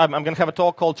 I'm going to have a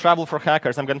talk called Travel for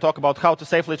Hackers. I'm going to talk about how to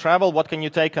safely travel, what can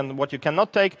you take and what you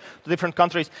cannot take to different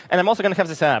countries. And I'm also going to have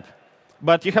this app.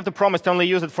 But you have to promise to only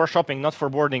use it for shopping, not for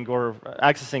boarding or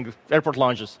accessing airport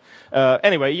lounges.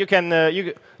 Anyway,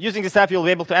 using this app, you'll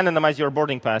be able to anonymize your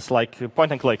boarding pass, like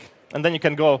point and click. And then you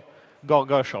can go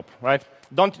shop, right?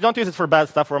 Don't use it for bad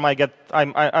stuff, or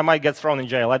I might get thrown in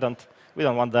jail. We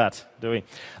don't want that, do we?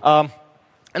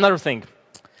 Another thing.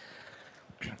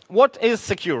 What is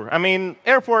secure? I mean,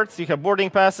 airports, you have boarding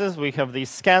passes, we have these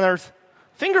scanners.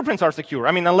 Fingerprints are secure.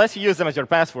 I mean, unless you use them as your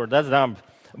password, that's dumb.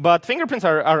 But fingerprints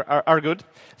are good.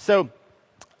 So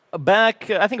back,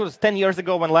 I think it was 10 years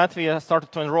ago when Latvia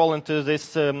started to enroll into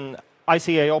this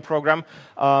ICAO program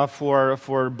for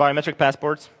biometric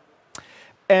passports.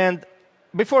 And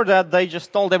before that, they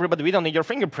just told everybody, we don't need your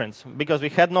fingerprints, because we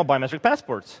had no biometric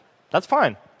passports. That's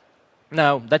fine.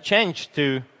 Now, that changed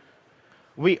to,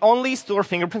 we only store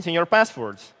fingerprints in your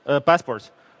passports.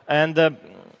 And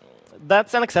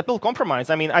that's an acceptable compromise.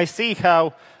 I mean, I see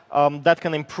how that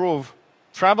can improve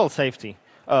travel safety.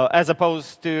 as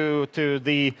opposed to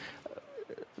the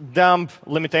dumb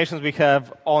limitations we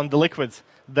have on the liquids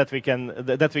that we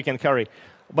can carry.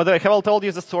 But I have all told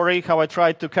you the story how I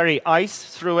tried to carry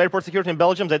ice through airport security in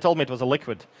Belgium. They told me it was a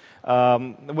liquid.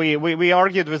 We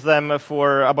argued with them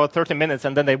for about 30 minutes,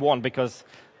 and then they won because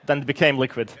then it became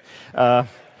liquid.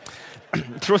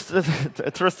 True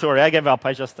story. I gave up.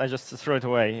 I just threw it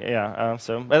away. Yeah.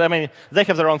 But I mean, they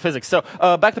have their own physics. So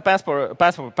back to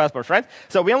passports, right?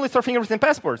 So we only store fingerprints in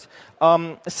passports.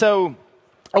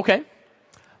 Okay.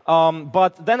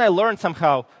 But then I learned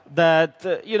somehow that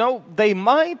they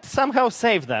might somehow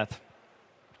save that.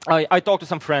 I talked to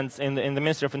some friends in the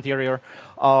Ministry of Interior,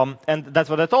 and that's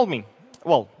what they told me.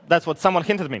 Well, that's what someone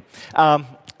hinted me.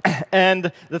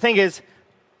 And the thing is,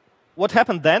 what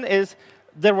happened then is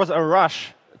there was a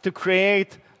rush to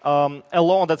create a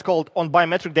law that's called on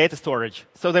biometric data storage.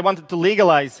 So they wanted to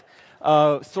legalize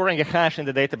storing a hash in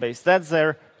the database. That's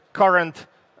their current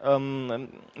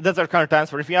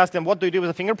answer. If you ask them, what do you do with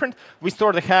a fingerprint? We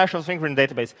store the hash of the fingerprint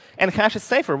database. And hash is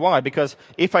safer. Why? Because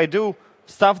if I do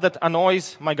stuff that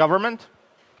annoys my government,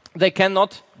 they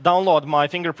cannot download my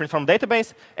fingerprint from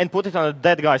database and put it on a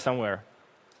dead guy somewhere.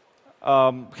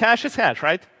 Hash is hash,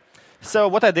 right? So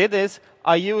what I did is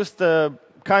I used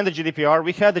kind of GDPR.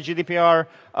 We had the GDPR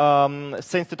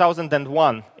since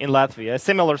 2001 in Latvia, a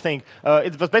similar thing.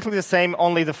 It was basically the same,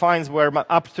 only the fines were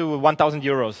up to 1,000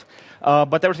 euros.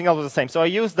 But everything else was the same. So I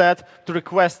used that to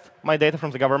request my data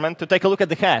from the government to take a look at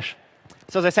the hash.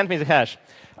 So they sent me the hash.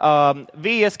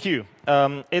 VSQ.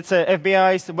 It's a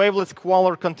FBI's waveless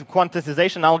squalor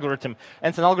quantization algorithm.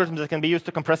 And it's an algorithm that can be used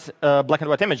to compress black and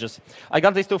white images. I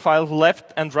got these two files,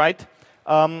 left and right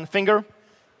finger.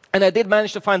 And I did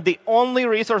manage to find the only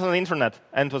resource on the internet,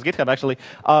 and it was GitHub actually,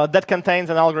 that contains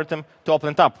an algorithm to open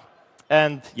it up.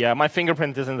 And yeah, my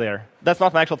fingerprint is in there. That's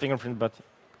not my actual fingerprint, but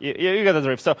you get the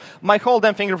drift. So my whole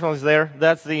damn fingerprint is there.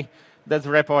 That's the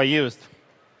repo I used.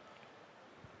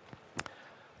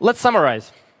 Let's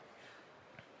summarize.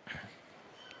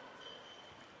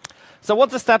 So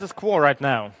what's the status quo right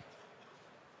now?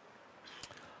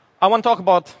 I want to talk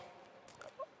about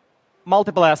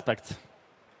multiple aspects.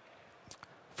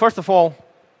 First of all,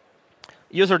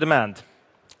 user demand.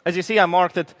 As you see, I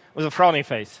marked it with a frowny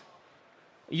face.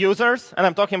 Users, and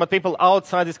I'm talking about people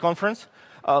outside this conference,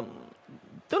 do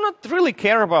not really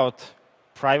care about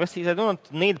privacy. They do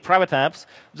not need private apps.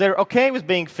 They're OK with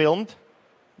being filmed.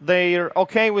 They're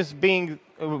OK with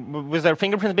their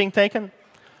fingerprints being taken.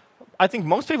 I think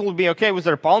most people would be OK with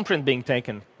their palm print being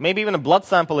taken. Maybe even a blood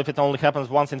sample if it only happens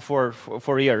once in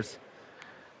four years.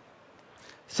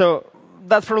 So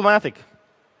that's problematic.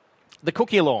 The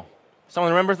cookie law.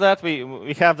 Someone remembers that?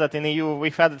 We have that in EU.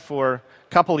 We've had it for a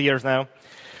couple of years now.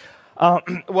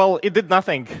 Well, it did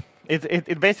nothing.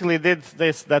 It basically did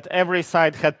this, that every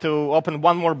site had to open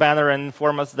one more banner and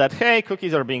inform us that, hey,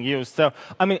 cookies are being used. So,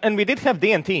 I mean, and we did have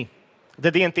DNT,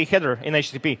 the DNT header in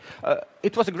HTTP.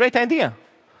 It was a great idea.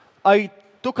 I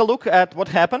took a look at what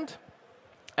happened,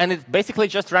 and it basically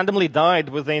just randomly died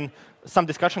within some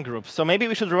discussion groups. So maybe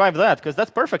we should revive that, because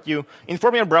that's perfect. You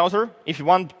inform your browser if you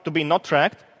want to be not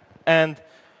tracked, and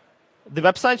the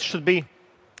website should be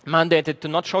mandated to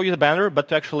not show you the banner, but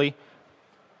to actually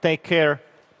take care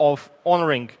of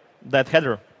honoring that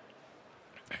header.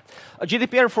 A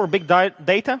GDPR for big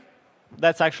data,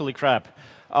 that's actually crap.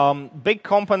 Big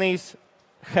companies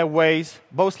have ways,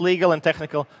 both legal and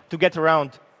technical, to get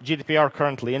around GDPR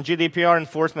currently, and GDPR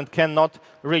enforcement cannot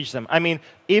reach them. I mean,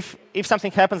 if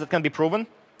something happens that can be proven,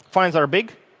 fines are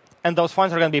big, and those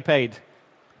fines are going to be paid,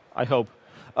 I hope.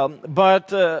 But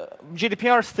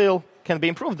GDPR still can be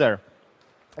improved there.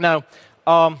 Now,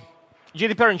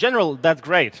 GDPR in general, that's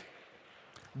great.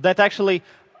 That actually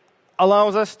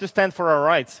allows us to stand for our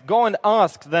rights. Go and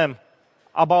ask them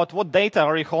about what data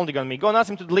are you holding on me. Go and ask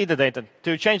them to delete the data,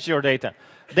 to change your data.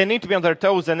 They need to be on their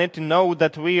toes. They need to know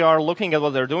that we are looking at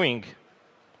what they're doing.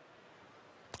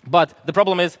 But the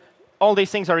problem is, all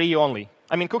these things are EU only.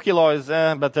 I mean, cookie law is,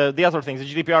 but the other things,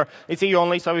 the GDPR, it's EU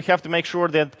only, so we have to make sure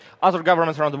that other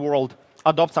governments around the world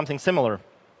adopt something similar.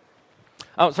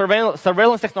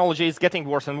 Surveillance technology is getting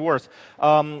worse and worse.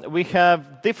 We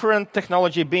have different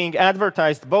technology being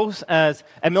advertised both as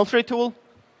a military tool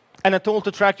and a tool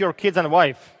to track your kids and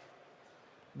wife.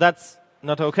 That's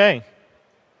not OK.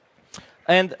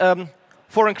 And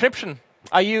for encryption,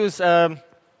 I use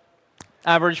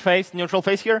average face, neutral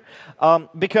face here,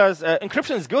 because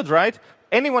encryption is good, right?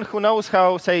 Anyone who knows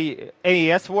how, say,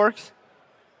 AES works,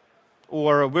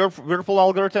 or Whirlpool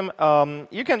algorithm,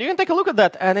 you can take a look at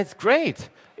that, and it's great.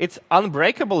 It's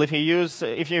unbreakable if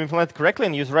you implement it correctly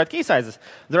and use the right key sizes.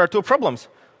 There are two problems.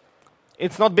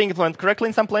 it's not being implemented correctly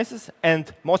in some places. And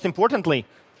most importantly,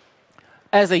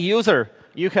 as a user,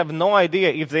 you have no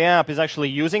idea if the app is actually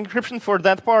using encryption for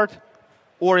that part,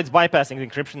 or it's bypassing the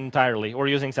encryption entirely, or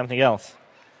using something else.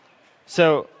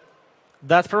 So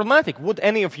that's problematic. Would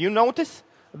any of you notice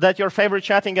that your favorite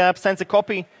chatting app sends a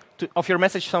copy of your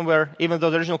message somewhere, even though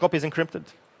the original copy is encrypted?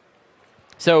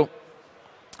 So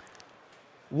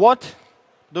what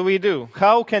do we do?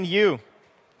 How can you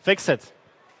fix it?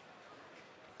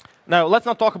 Now, let's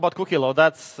not talk about cookie law.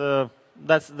 That's not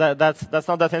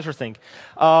that interesting.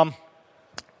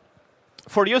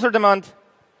 For user demand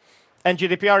and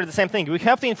GDPR, it's the same thing. We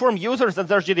have to inform users that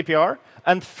there's GDPR,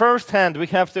 and firsthand, we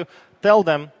have to tell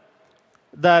them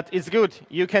that it's good.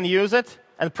 You can use it,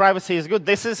 and privacy is good.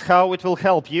 This is how it will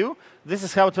help you. This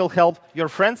is how it will help your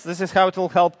friends. This is how it will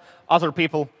help other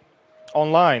people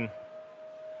online.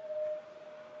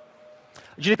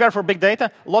 GDPR for big data,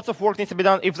 lots of work needs to be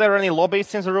done. If there are any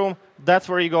lobbyists in the room, that's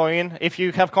where you go in. If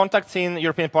you have contacts in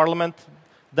European Parliament,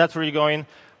 that's where you go in.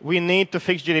 We need to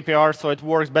fix GDPR so it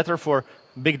works better for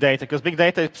big data, because big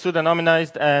data is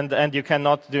pseudonymized and you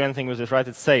cannot do anything with it, right?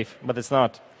 It's safe, but it's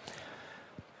not.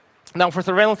 Now, for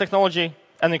surveillance technology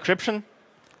and encryption,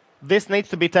 this needs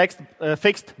to be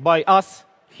fixed by us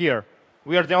here.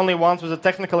 We are the only ones with the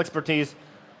technical expertise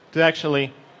to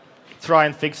actually try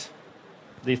and fix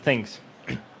these things.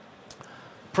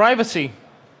 Privacy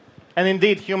and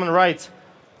indeed human rights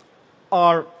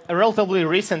are a relatively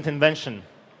recent invention.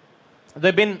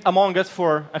 They've been among us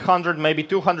for 100, maybe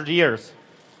 200 years,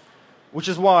 which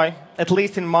is why, at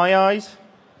least in my eyes,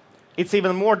 it's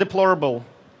even more deplorable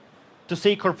to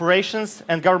see corporations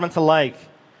and governments alike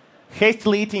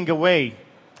hastily eating away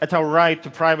at our right to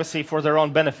privacy for their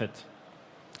own benefit.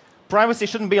 Privacy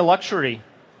shouldn't be a luxury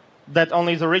that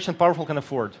only the rich and powerful can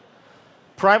afford.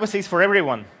 Privacy is for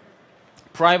everyone.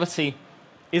 Privacy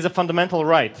is a fundamental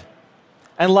right.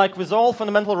 And like with all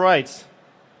fundamental rights,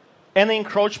 any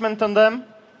encroachment on them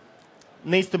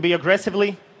needs to be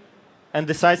aggressively and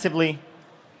decisively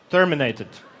terminated.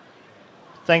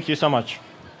 Thank you so much.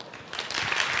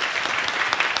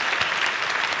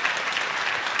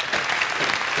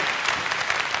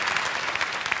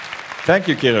 Thank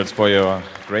you, Kirill, for your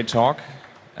great talk.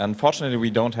 Unfortunately, we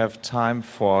don't have time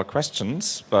for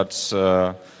questions, but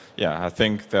yeah, I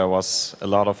think there was a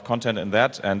lot of content in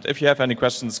that. And if you have any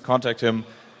questions, contact him.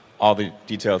 All the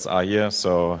details are here,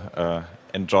 so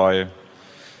enjoy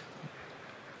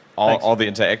all the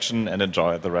interaction and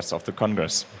enjoy the rest of the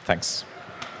Congress. Thanks.